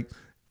was like,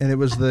 and it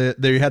was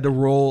they had to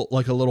roll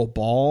like a little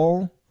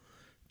ball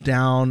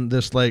down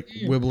this like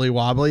wibbly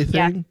wobbly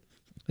thing. Yeah.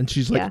 And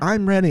she's like,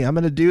 I'm ready. I'm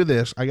going to do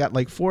this. I got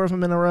like 4 of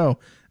them in a row.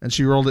 And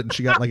she rolled it and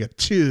she got like a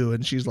 2.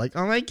 And she's like,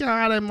 oh my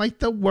God, I'm like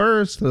the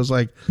worst. And I was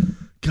like,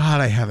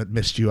 God, I haven't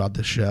missed you on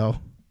the show.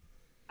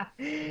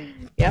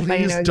 Yep,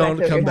 Please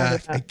don't come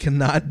back. I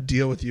cannot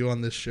deal with you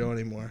on this show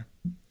anymore.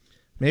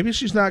 Maybe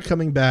she's not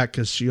coming back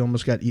because she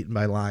almost got eaten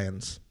by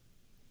lions.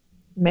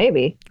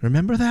 Maybe.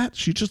 Remember that?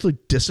 She just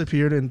like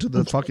disappeared into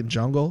the fucking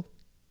jungle.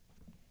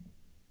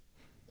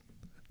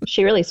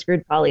 She really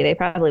screwed Pauly. They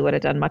probably would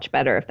have done much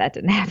better if that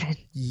didn't happen.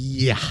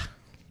 Yeah.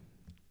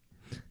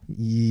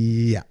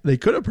 They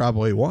could have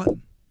probably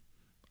won.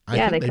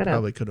 I think they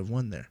probably could have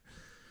won there.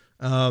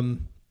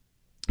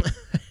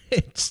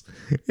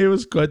 It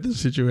was quite the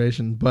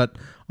situation, but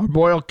our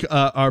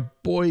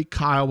boy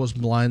Kyle was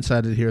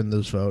blindsided here in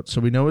this vote,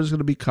 so we know it was going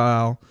to be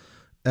Kyle.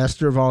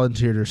 Esther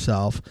volunteered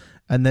herself,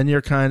 and then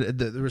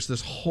there was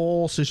this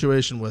whole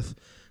situation with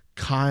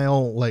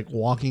Kyle like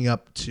walking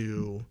up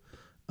to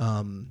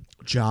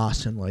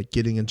Joss and like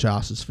getting in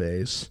Joss's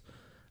face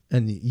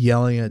and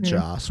yelling at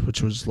Joss,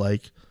 which was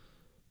like,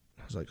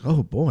 I was like,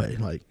 oh boy,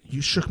 like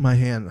you shook my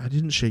hand. I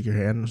didn't shake your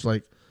hand. I was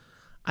like,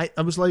 I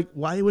was like,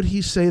 why would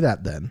he say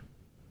that then?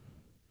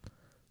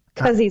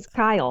 Because he's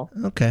Kyle.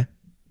 Okay.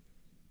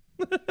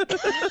 I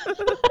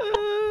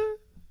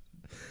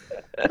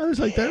was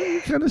like,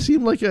 that kind of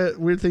seemed like a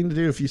weird thing to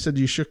do if you said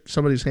you shook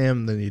somebody's hand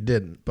and then you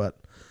didn't. But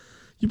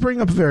you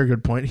bring up a very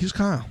good point. He's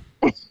Kyle.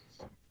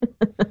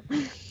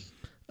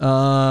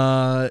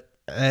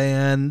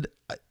 And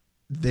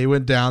they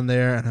went down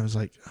there, and I was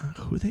like,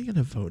 who are they going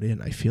to vote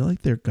in? I feel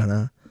like they're going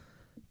to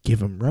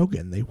give him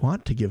Rogan. They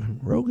want to give him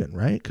Rogan,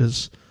 right?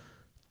 Because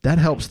that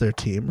helps their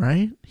team,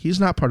 right? He's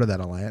not part of that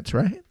alliance,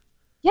 right?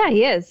 Yeah,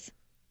 he is.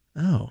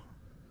 Oh.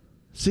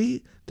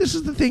 See, this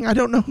is the thing. I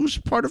don't know who's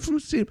part of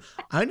whose team.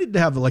 I need to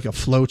have like a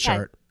flow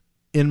chart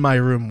in my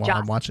room while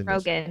I'm watching this.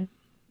 Rogan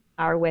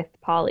are with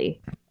Pauly.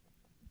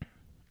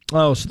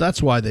 Oh, so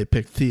that's why they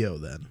picked Theo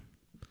then.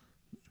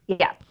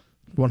 Yeah.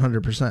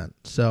 100%.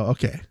 So,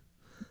 okay.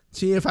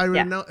 See, if I would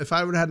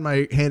have had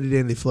my handy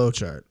dandy flow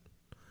chart.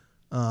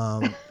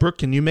 Brooke,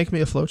 can you make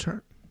me a flow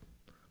chart?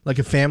 Like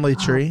a family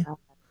tree? God.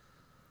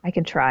 I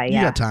can try,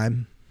 You got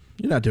time.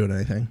 You're not doing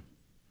anything.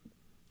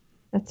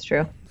 That's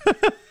true. You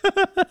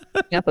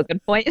have a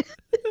good point.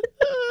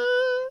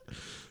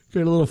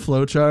 Create a little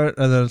flow chart,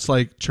 and then it's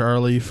like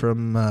Charlie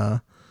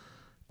from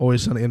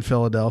Always Sunny in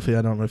Philadelphia.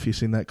 I don't know if you've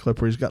seen that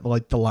clip where he's got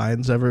like the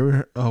lines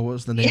everywhere. Oh, what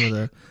was the name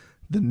of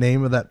the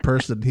name of that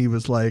person? He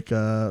was like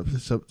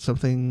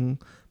something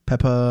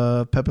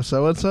Peppa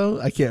so and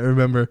so. I can't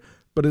remember,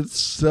 but it's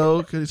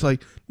so good. He's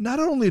like, not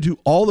only do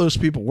all those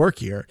people work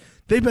here,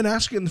 they've been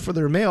asking for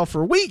their mail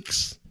for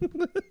weeks.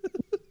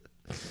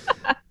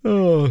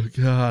 Oh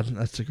God,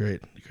 that's a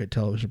great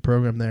television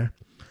program there.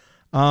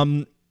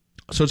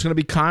 So it's going to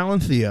be Kyle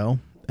and Theo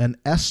and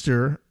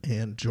Esther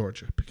and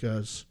Georgia,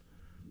 because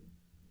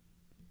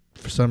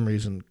for some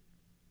reason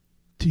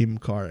Team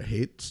Cara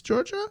hates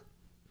Georgia.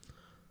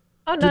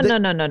 Oh no!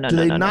 Do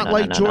they not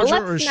like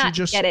Georgia, or is she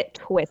just get it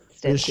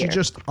twisted? Is she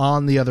just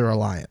on the other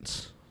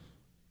alliance?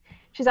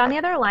 She's on the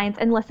other alliance,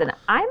 and listen,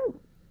 I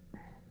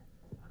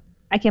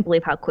can't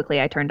believe how quickly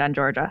I turned on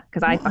Georgia,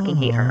 because I fucking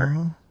hate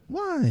her.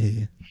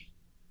 Why?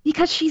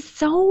 Because she's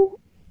so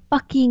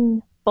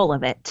fucking full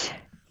of it.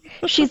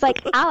 She's like,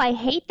 oh, I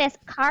hate this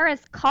Cara's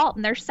cult,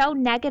 and they're so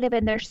negative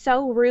and they're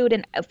so rude.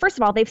 And first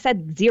of all, they've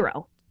said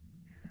zero.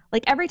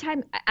 Like every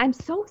time, I'm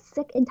so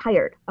sick and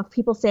tired of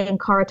people saying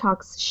Cara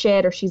talks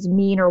shit or she's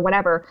mean or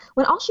whatever,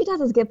 when all she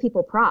does is give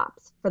people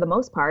props for the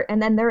most part,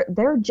 and then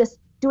they're just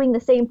doing the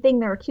same thing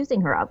they're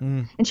accusing her of.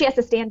 And she has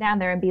to stand down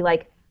there and be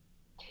like,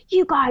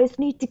 you guys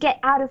need to get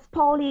out of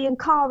Paulie and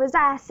Cara's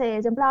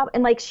asses and blah, blah.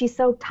 And like, she's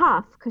so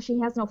tough because she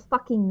has no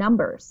fucking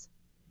numbers.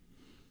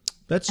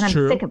 That's and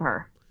true. I'm sick of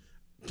her.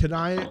 Can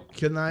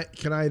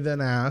I then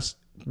ask,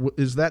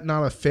 is that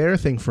not a fair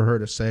thing for her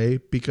to say?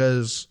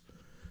 Because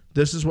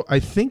this is what I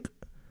think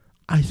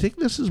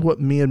this is what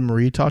me and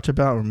Marie talked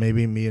about, or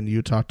maybe me and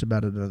you talked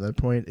about at another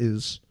point,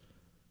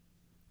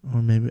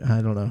 or maybe,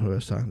 I don't know who I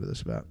was talking to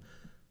this about.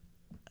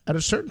 At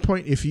a certain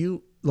point, if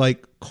you,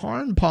 like,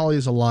 Cara and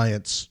Paulie's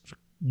alliance,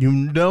 you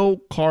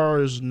know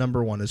Cara's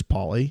number one is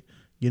Paulie.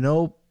 You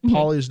know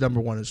Paulie's number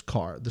one is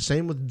Cara. The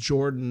same with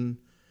Jordan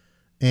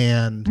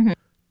and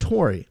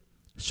Tori.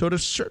 So at a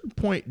certain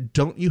point,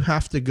 don't you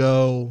have to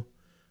go,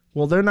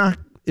 well, they're not,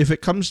 if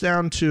it comes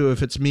down to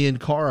if it's me and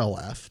Cara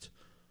left,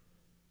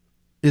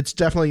 it's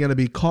definitely going to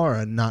be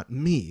Cara, not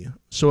me.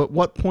 So at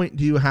what point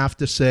do you have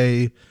to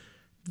say,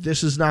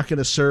 this is not going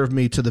to serve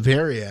me to the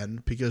very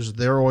end, because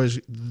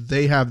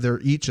they have their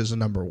each as a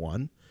number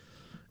one,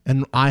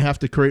 and I have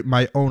to create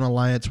my own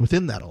alliance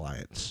within that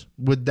alliance?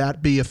 Would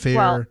that be a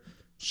fair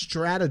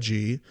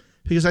strategy?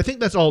 Because I think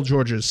that's all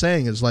Georgia is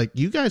saying is like,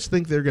 you guys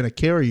think they're going to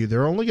carry you.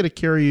 They're only going to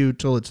carry you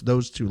till it's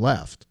those two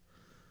left.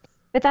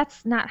 But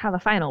that's not how the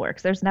final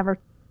works. There's never,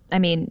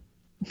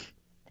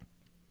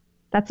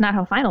 that's not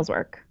how finals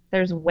work.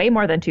 There's way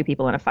more than two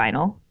people in a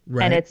final.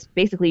 Right. And it's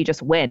basically you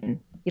just win.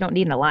 You don't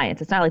need an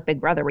alliance. It's not like Big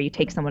Brother where you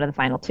take someone to the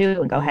final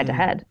two and go head to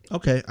head.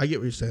 Okay, I get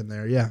what you're saying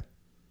there, yeah.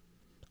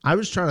 I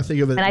was trying to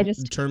think of it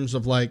in terms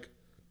of like,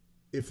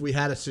 if we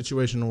had a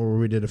situation where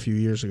we did a few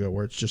years ago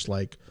where it's just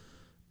like,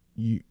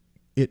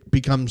 it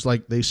becomes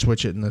like they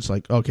switch it and it's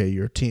like, okay,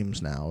 you're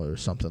teams now or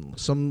something.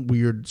 Some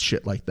weird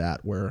shit like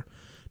that where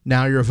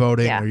now you're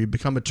voting or you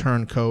become a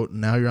turncoat and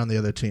now you're on the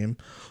other team.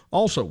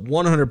 Also,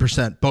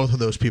 100%, both of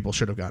those people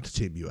should have gone to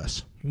Team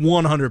US.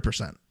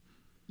 100%.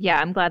 Yeah,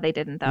 I'm glad they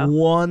didn't, though.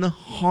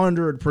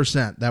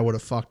 100%. That would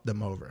have fucked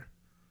them over.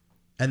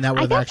 And that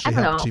would have actually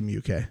helped Team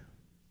UK.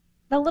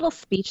 The little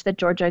speech that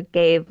Georgia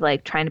gave,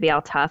 like, trying to be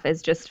all tough,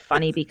 is just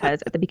funny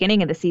because at the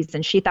beginning of the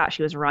season, she thought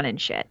she was running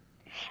shit.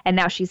 And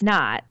now she's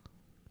not.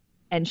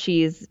 And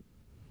she's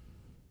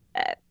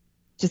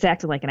just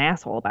acting like an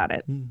asshole about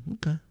it.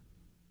 Okay.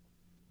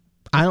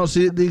 I don't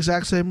see it the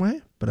exact same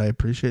way, but I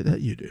appreciate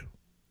that you do.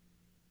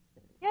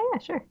 Yeah,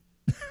 sure.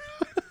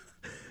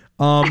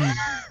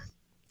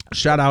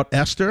 Shout out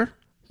Esther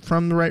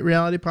from the Right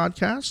Reality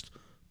podcast.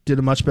 Did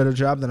a much better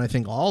job than I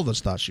think all of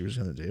us thought she was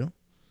going to do.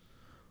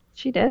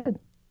 She did.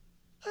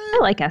 I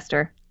like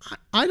Esther.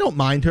 I don't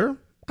mind her.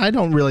 I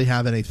don't really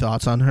have any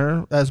thoughts on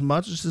her as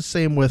much. It's the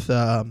same with,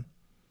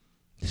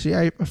 see,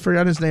 I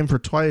forgot his name for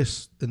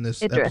twice in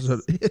this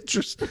episode.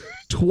 Idris.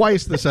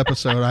 Twice this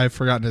episode, I've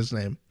forgotten his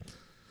name.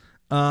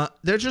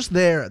 They're just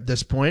there at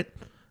this point.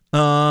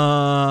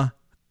 And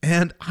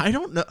I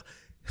don't know.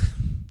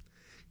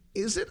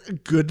 Is it a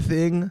good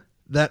thing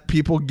that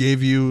people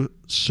gave you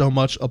so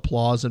much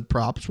applause and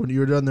props when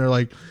you were done? They're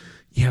like,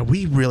 yeah,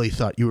 we really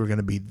thought you were going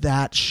to be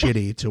that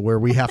shitty to where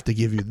we have to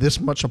give you this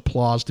much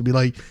applause to be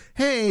like,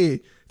 hey,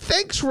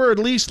 thanks for at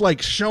least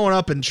like showing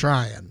up and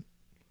trying.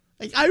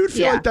 Like, I would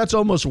feel like that's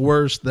almost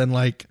worse than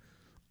like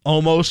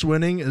almost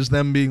winning, is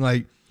them being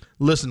like,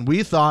 listen,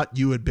 we thought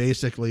you would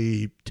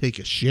basically take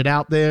a shit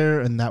out there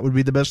and that would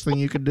be the best thing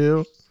you could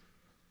do.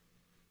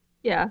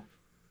 Yeah.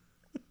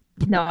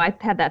 No, I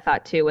had that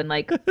thought too when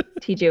like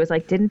TJ was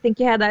like, didn't think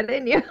you had that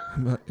in you.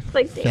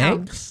 Like,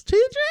 damn. Thanks,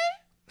 TJ.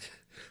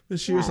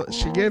 She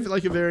gave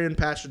like a very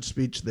impassioned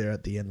speech there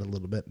at the end a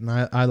little bit, and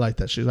I like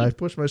that. She's like, I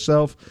pushed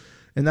myself,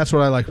 and that's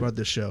what I like about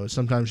this show. Is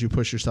sometimes you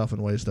push yourself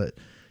in ways that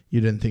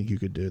you didn't think you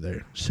could do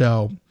there.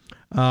 So,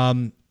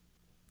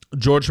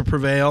 Georgia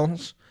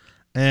prevails,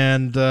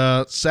 and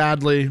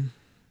sadly,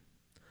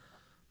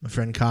 my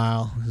friend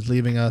Kyle is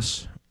leaving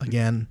us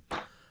again.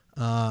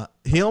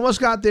 He almost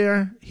got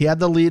there. He had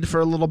the lead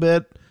for a little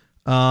bit.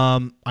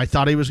 I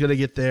thought he was going to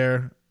get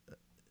there,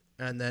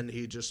 and then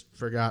he just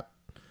forgot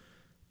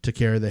to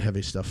carry the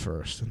heavy stuff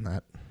first, and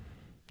that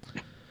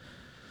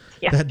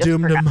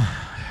doomed him.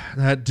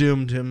 That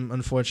doomed him,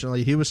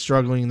 unfortunately. He was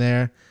struggling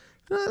there.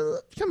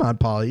 Come on,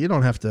 Paulie. You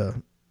don't have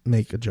to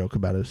make a joke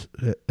about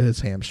his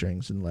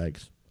hamstrings and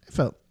legs.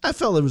 I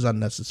felt it was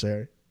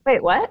unnecessary.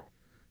 Wait, what?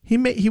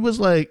 He was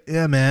like,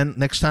 yeah, man,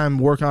 next time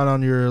work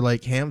on your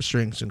like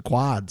hamstrings and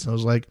quads. I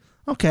was like,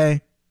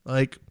 okay,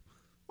 like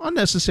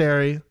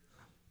unnecessary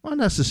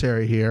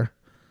here.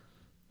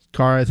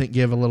 Carr, I think,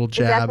 gave a little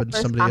jab, and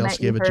somebody else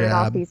gave a jab.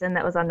 All season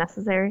that was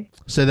unnecessary.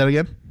 Say that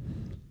again.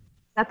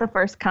 Is that the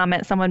first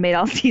comment someone made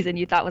all season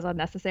you thought was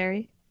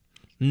unnecessary?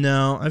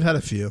 No, I've had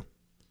a few.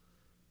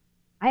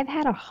 I've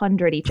had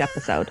 100 each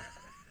episode.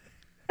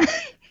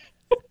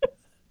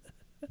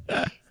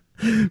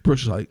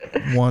 Brooke's like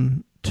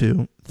 1,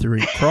 2,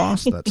 3,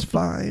 cross. That's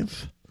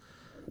 5.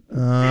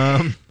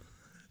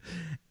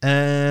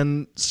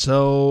 And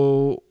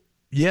so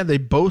yeah, they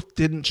both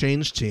didn't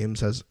change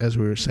teams as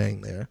we were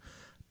saying there.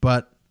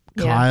 But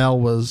Kyle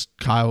was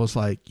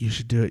like, you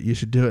should do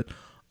it.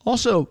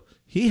 Also,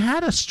 he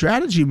had a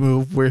strategy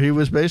move where he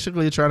was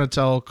basically trying to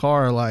tell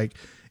Carr, like,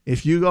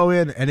 if you go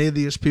in, any of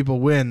these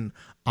people win,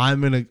 I'm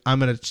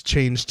gonna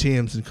change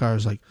teams. And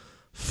Carr's like,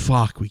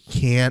 fuck, we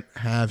can't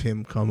have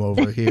him come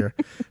over here.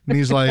 And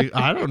he's like,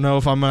 I don't know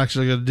if I'm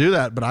actually gonna do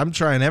that, but I'm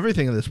trying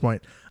everything at this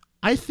point.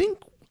 I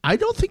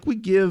don't think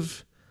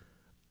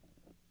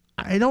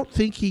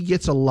he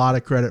gets a lot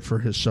of credit for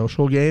his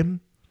social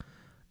game.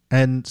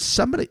 And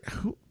somebody,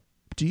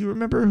 do you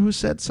remember who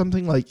said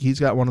something like he's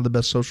got one of the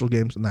best social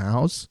games in the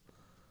house?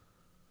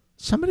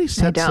 Somebody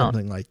said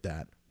something like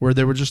that, where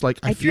they were just like,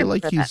 I feel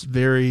like he's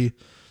very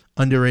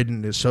underrated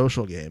in his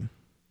social game.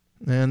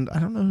 And I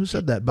don't know who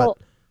said that, but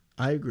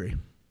I agree.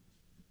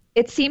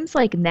 It seems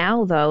like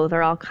now, though,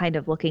 they're all kind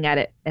of looking at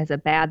it as a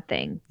bad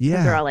thing.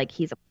 Yeah. They're all like,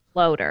 he's a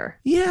floater.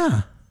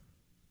 Yeah.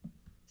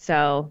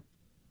 So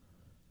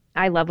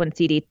I love when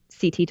CT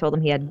told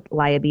him he had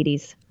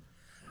diabetes.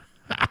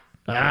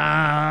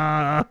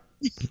 That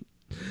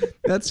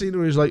scene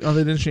where he's like, oh,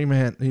 they didn't shake my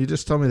hand. And you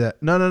just told me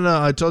that. No,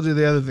 I told you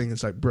the other thing.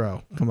 It's like,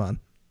 bro, come on.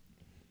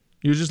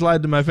 You just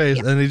lied to my face.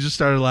 Yeah. And he just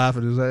started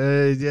laughing. He was like,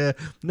 hey, yeah.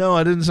 No,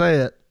 I didn't say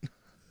it.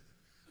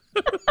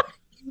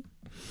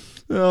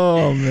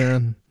 Oh,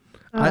 man.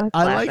 I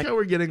like how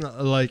we're getting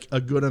like a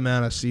good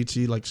amount of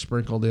CT like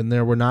sprinkled in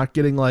there. We're not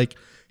getting like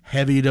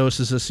heavy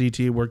doses of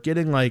CT. We're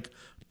getting like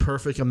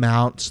perfect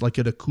amounts, like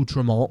an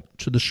accoutrement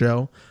to the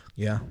show.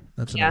 Yeah,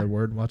 that's another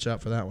word. Watch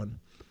out for that one.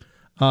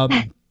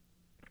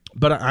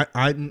 But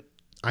I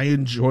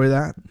enjoy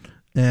that,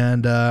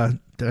 and I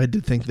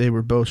did think they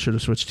were both should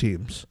have switched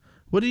teams.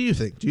 What do you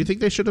think? Do you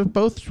think they should have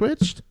both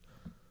switched?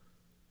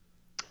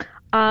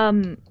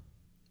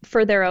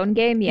 For their own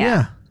game,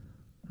 yeah.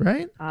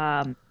 Right?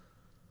 But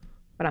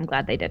I'm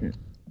glad they didn't.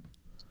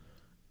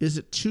 Is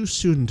it too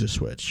soon to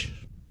switch?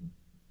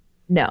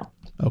 No.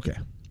 Okay.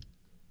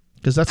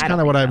 Because that's kind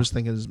of what I was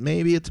thinking, is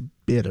maybe it's a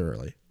bit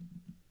early.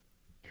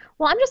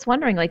 Well, I'm just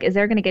wondering, like, is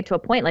there going to get to a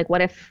point, like,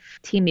 what if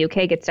Team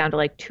UK gets down to,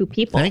 like, 2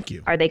 people? Thank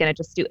you. Are they going to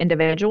just do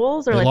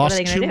individuals? Or, they like, lost what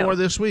are they going to do? 2 more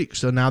this week,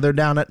 so now they're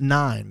down at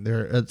 9.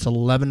 It's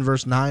 11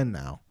 versus 9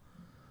 now.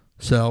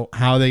 So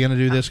how are they going to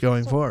do this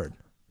going forward?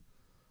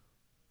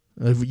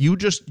 If you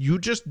just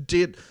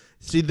did...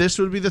 See, this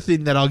would be the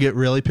thing that I'll get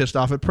really pissed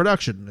off at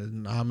production.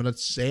 And I'm going to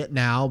say it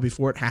now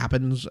before it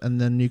happens, and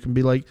then you can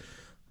be like,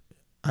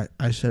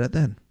 I said it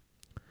then.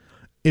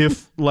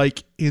 If,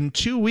 like, in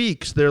 2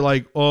 weeks, they're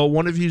like, oh,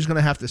 one of you is going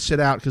to have to sit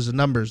out because of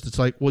numbers. It's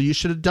like, well, you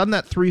should have done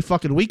that 3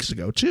 fucking weeks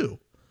ago, too.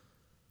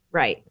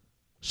 Right.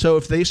 So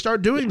if they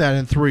start doing that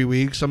in 3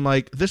 weeks, I'm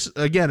like, this,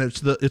 again,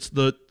 it's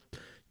the,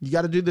 you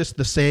got to do this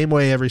the same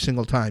way every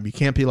single time. You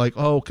can't be like,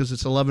 oh, because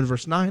it's 11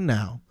 versus 9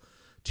 now.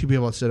 2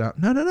 people to sit out.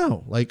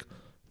 No. Like,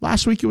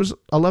 last week it was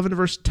 11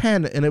 versus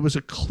 10, and it was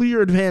a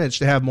clear advantage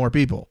to have more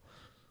people.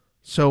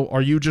 So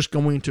are you just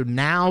going to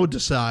now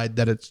decide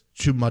that it's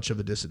too much of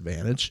a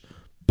disadvantage?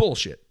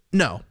 Bullshit.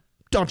 No,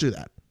 don't do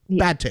that.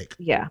 Bad take.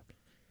 Yeah.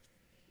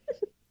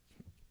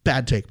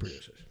 Bad take,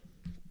 producers.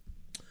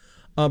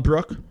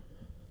 Brooke,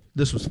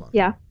 this was fun.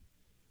 Yeah.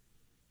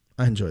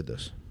 I enjoyed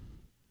this.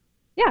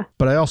 Yeah.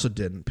 But I also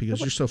didn't because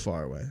you're so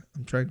far away.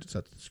 I'm trying to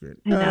touch the screen.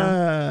 I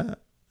know.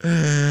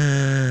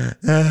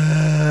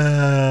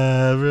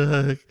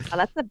 Brooke. Oh,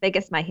 that's the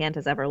biggest my hand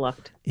has ever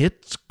looked.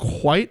 It's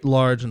quite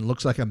large and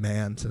looks like a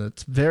man's, and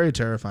it's very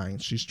terrifying.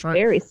 She's trying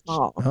very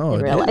small. Oh,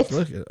 in real life.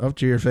 Look up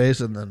to your face,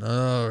 and then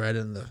right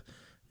in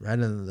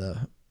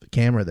the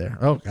camera there.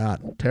 Oh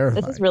God,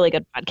 terrifying. This is really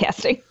good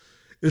podcasting.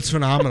 It's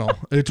phenomenal.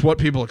 It's what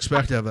people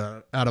expect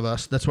out of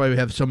us. That's why we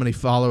have so many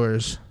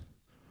followers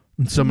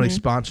and so many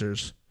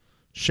sponsors.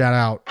 Shout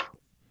out.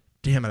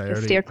 Damn it, I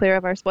already. Steer clear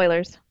of our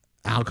spoilers.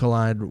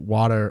 Alkaline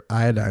water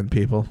iodine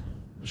people.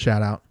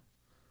 Shout out.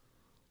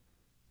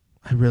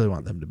 I really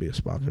want them to be a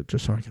sponsor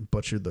just so I can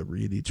butcher the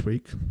read each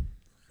week.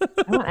 I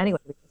want anyone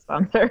to be a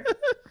sponsor.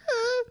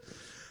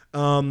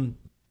 Other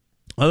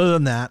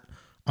than that,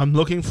 I'm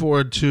looking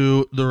forward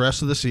to the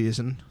rest of the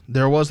season.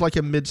 There was like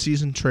a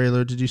mid-season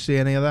trailer. Did you see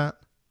any of that?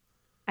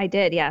 I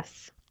did,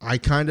 yes. I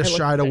kind of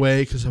shied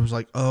away because I was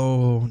like,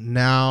 oh,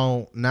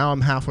 now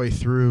I'm halfway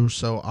through,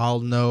 so I'll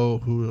know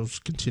who's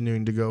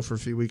continuing to go for a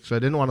few weeks. So I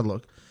didn't want to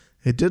look.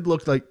 It did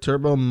look like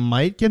Turbo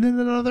might get in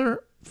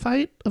another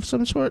fight of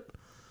some sort.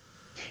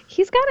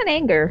 He's got an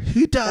anger.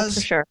 He does. That's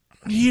for sure.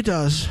 He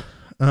does.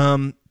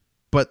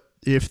 But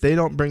if they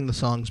don't bring the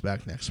songs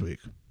back next week,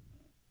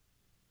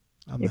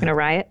 you're going to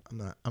riot? I'm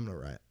going to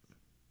riot.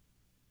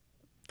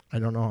 I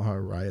don't know how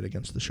to riot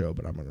against the show,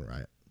 but I'm going to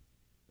riot.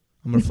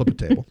 I'm going to flip a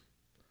table.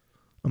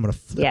 I'm going to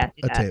flip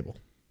a table.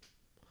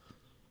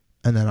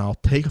 And then I'll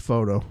take a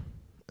photo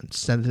and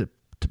send it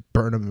to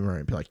Burnham and Murray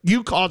and be like,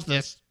 you caused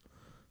this.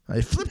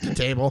 I flipped the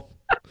table.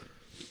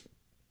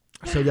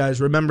 So, guys,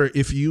 remember,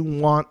 if you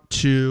want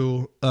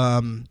to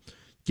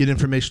get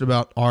information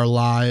about our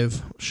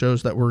live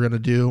shows that we're going to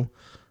do,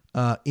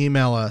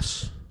 email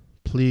us.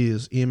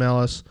 Please email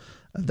us.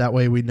 That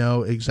way we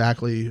know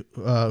exactly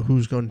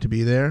who's going to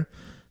be there.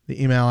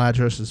 The email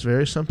address is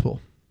very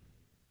simple.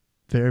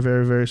 Very,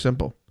 very, very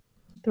simple.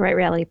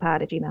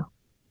 TheRightRealityPod@gmail.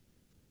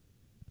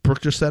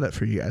 Brooke just said it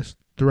for you guys.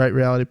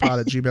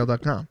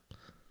 TheRightRealityPod@gmail.com.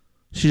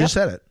 She just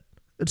said it.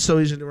 It's so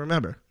easy to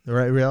remember.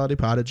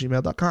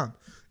 TheRightRealityPod@gmail.com.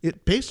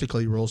 It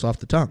basically rolls off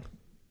the tongue.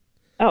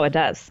 Oh, it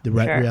does.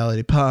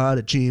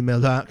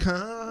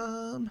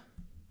 TheRightRealityPod@gmail.com.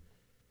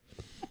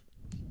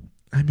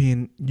 I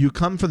mean, you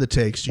come for the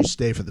takes, you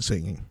stay for the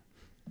singing.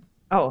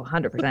 Oh,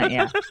 100%,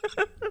 yeah.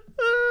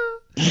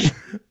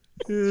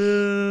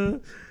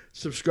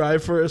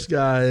 Subscribe for us,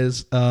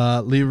 guys.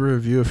 Leave a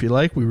review if you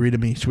like. We read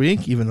them each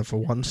week, even if a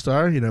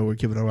 1-star. You know, we're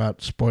giving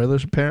out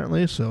spoilers,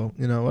 apparently. So,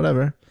 you know,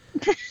 whatever.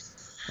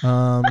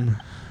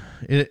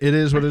 It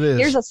is what it is.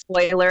 Here's a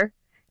spoiler.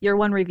 Your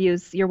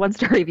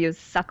 1-star reviews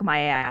suck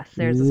my ass.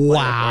 There's a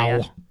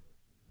spoiler for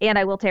you. And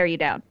I will tear you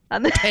down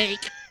on the take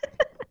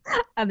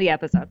on the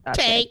episode.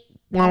 Take.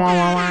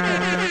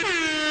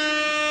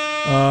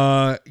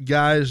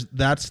 Guys,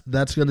 that's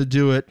gonna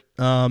do it.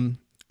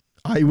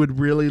 I would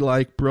really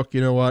like, Brooke,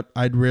 you know what?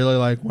 I'd really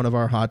like one of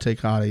our hot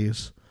take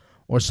hotties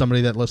or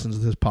somebody that listens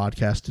to this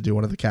podcast to do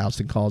one of the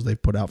casting calls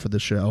they've put out for the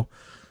show.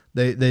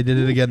 They did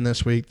it again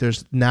this week.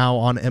 There's now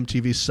on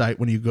MTV's site,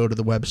 when you go to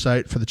the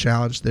website for the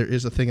challenge, there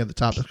is a thing at the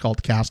top that's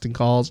called casting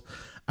calls.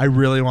 I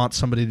really want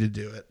somebody to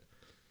do it.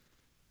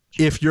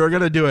 If you're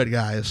going to do it,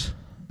 guys,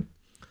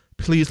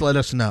 please let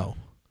us know.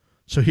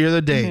 So here are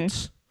the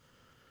dates.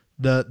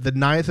 The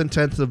 9th and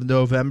 10th of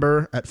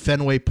November at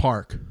Fenway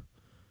Park.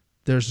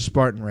 There's a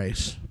Spartan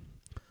race.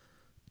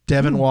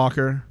 Devin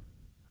Walker.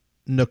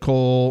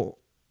 Nicole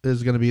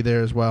is going to be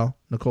there as well.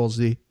 Nicole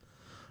Z.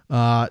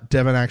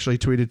 Devin actually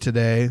tweeted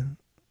today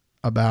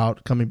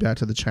about coming back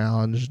to the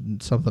challenge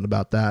and something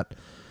about that.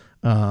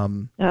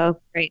 Oh,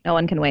 great. No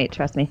one can wait.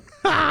 Trust me.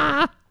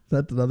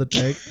 That's another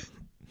take.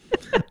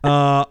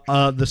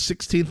 The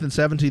 16th and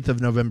 17th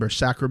of November,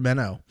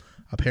 Sacramento.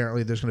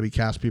 Apparently there's going to be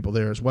cast people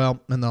there as well.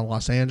 And then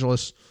Los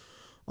Angeles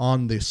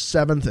on the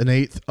 7th and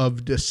 8th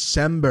of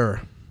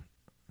December.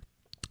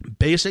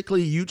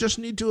 Basically, you just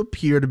need to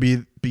appear to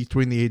be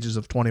between the ages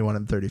of 21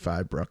 and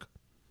 35, Brooke.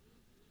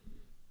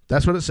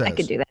 That's what it says. I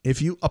could do that.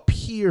 If you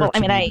appear to be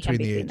between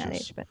the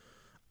ages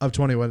of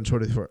 21 and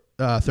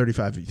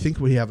 35, you think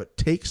we have what it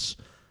takes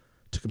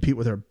to compete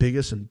with our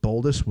biggest and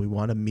boldest, we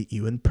want to meet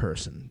you in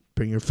person.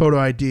 Bring your photo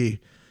ID.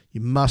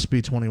 You must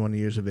be 21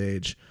 years of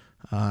age.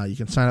 You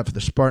can sign up for the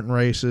Spartan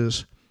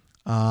races.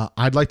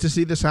 I'd like to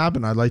see this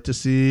happen. I'd like to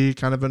see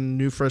kind of a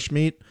new fresh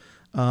meet.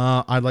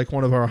 I'd like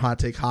one of our hot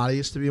take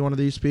hotties to be one of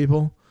these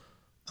people.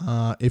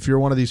 If you're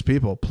one of these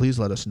people, please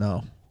let us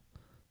know.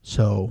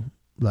 So,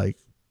 like,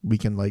 we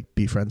can, like,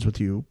 be friends with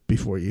you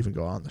before you even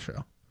go on the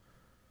show.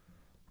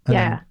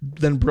 And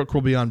then Brooke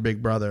will be on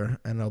Big Brother,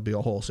 and it'll be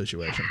a whole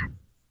situation.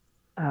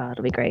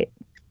 It'll be great.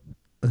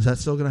 Is that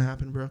still going to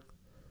happen, Brooke?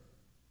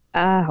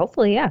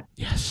 Hopefully, yeah.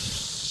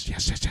 Yes.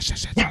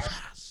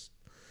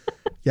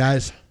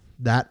 Guys,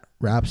 that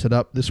wraps it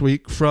up this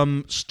week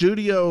from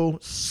Studio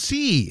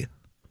C.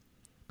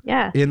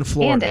 Yeah. In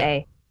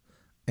Florida.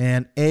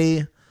 And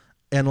A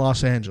in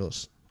Los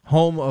Angeles.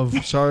 Home of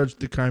Sarge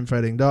the Crime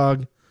Fighting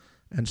Dog.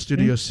 And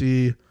Studio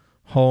C,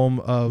 home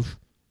of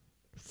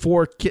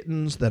 4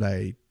 kittens that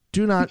I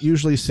do not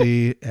usually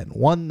see and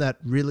one that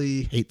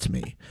really hates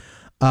me.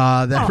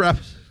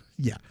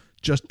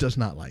 Just does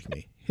not like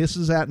me.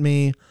 Hisses at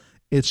me.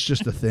 It's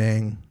just a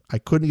thing. I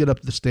couldn't get up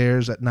the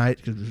stairs at night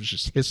because it was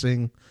just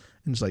hissing.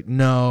 And it's like,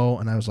 no.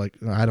 And I was like,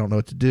 I don't know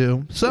what to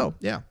do. So,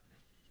 yeah.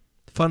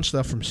 Fun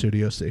stuff from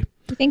Studio C.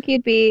 I think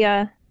you'd be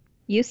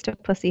used to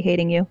pussy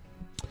hating you.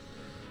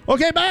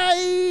 Okay,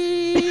 bye.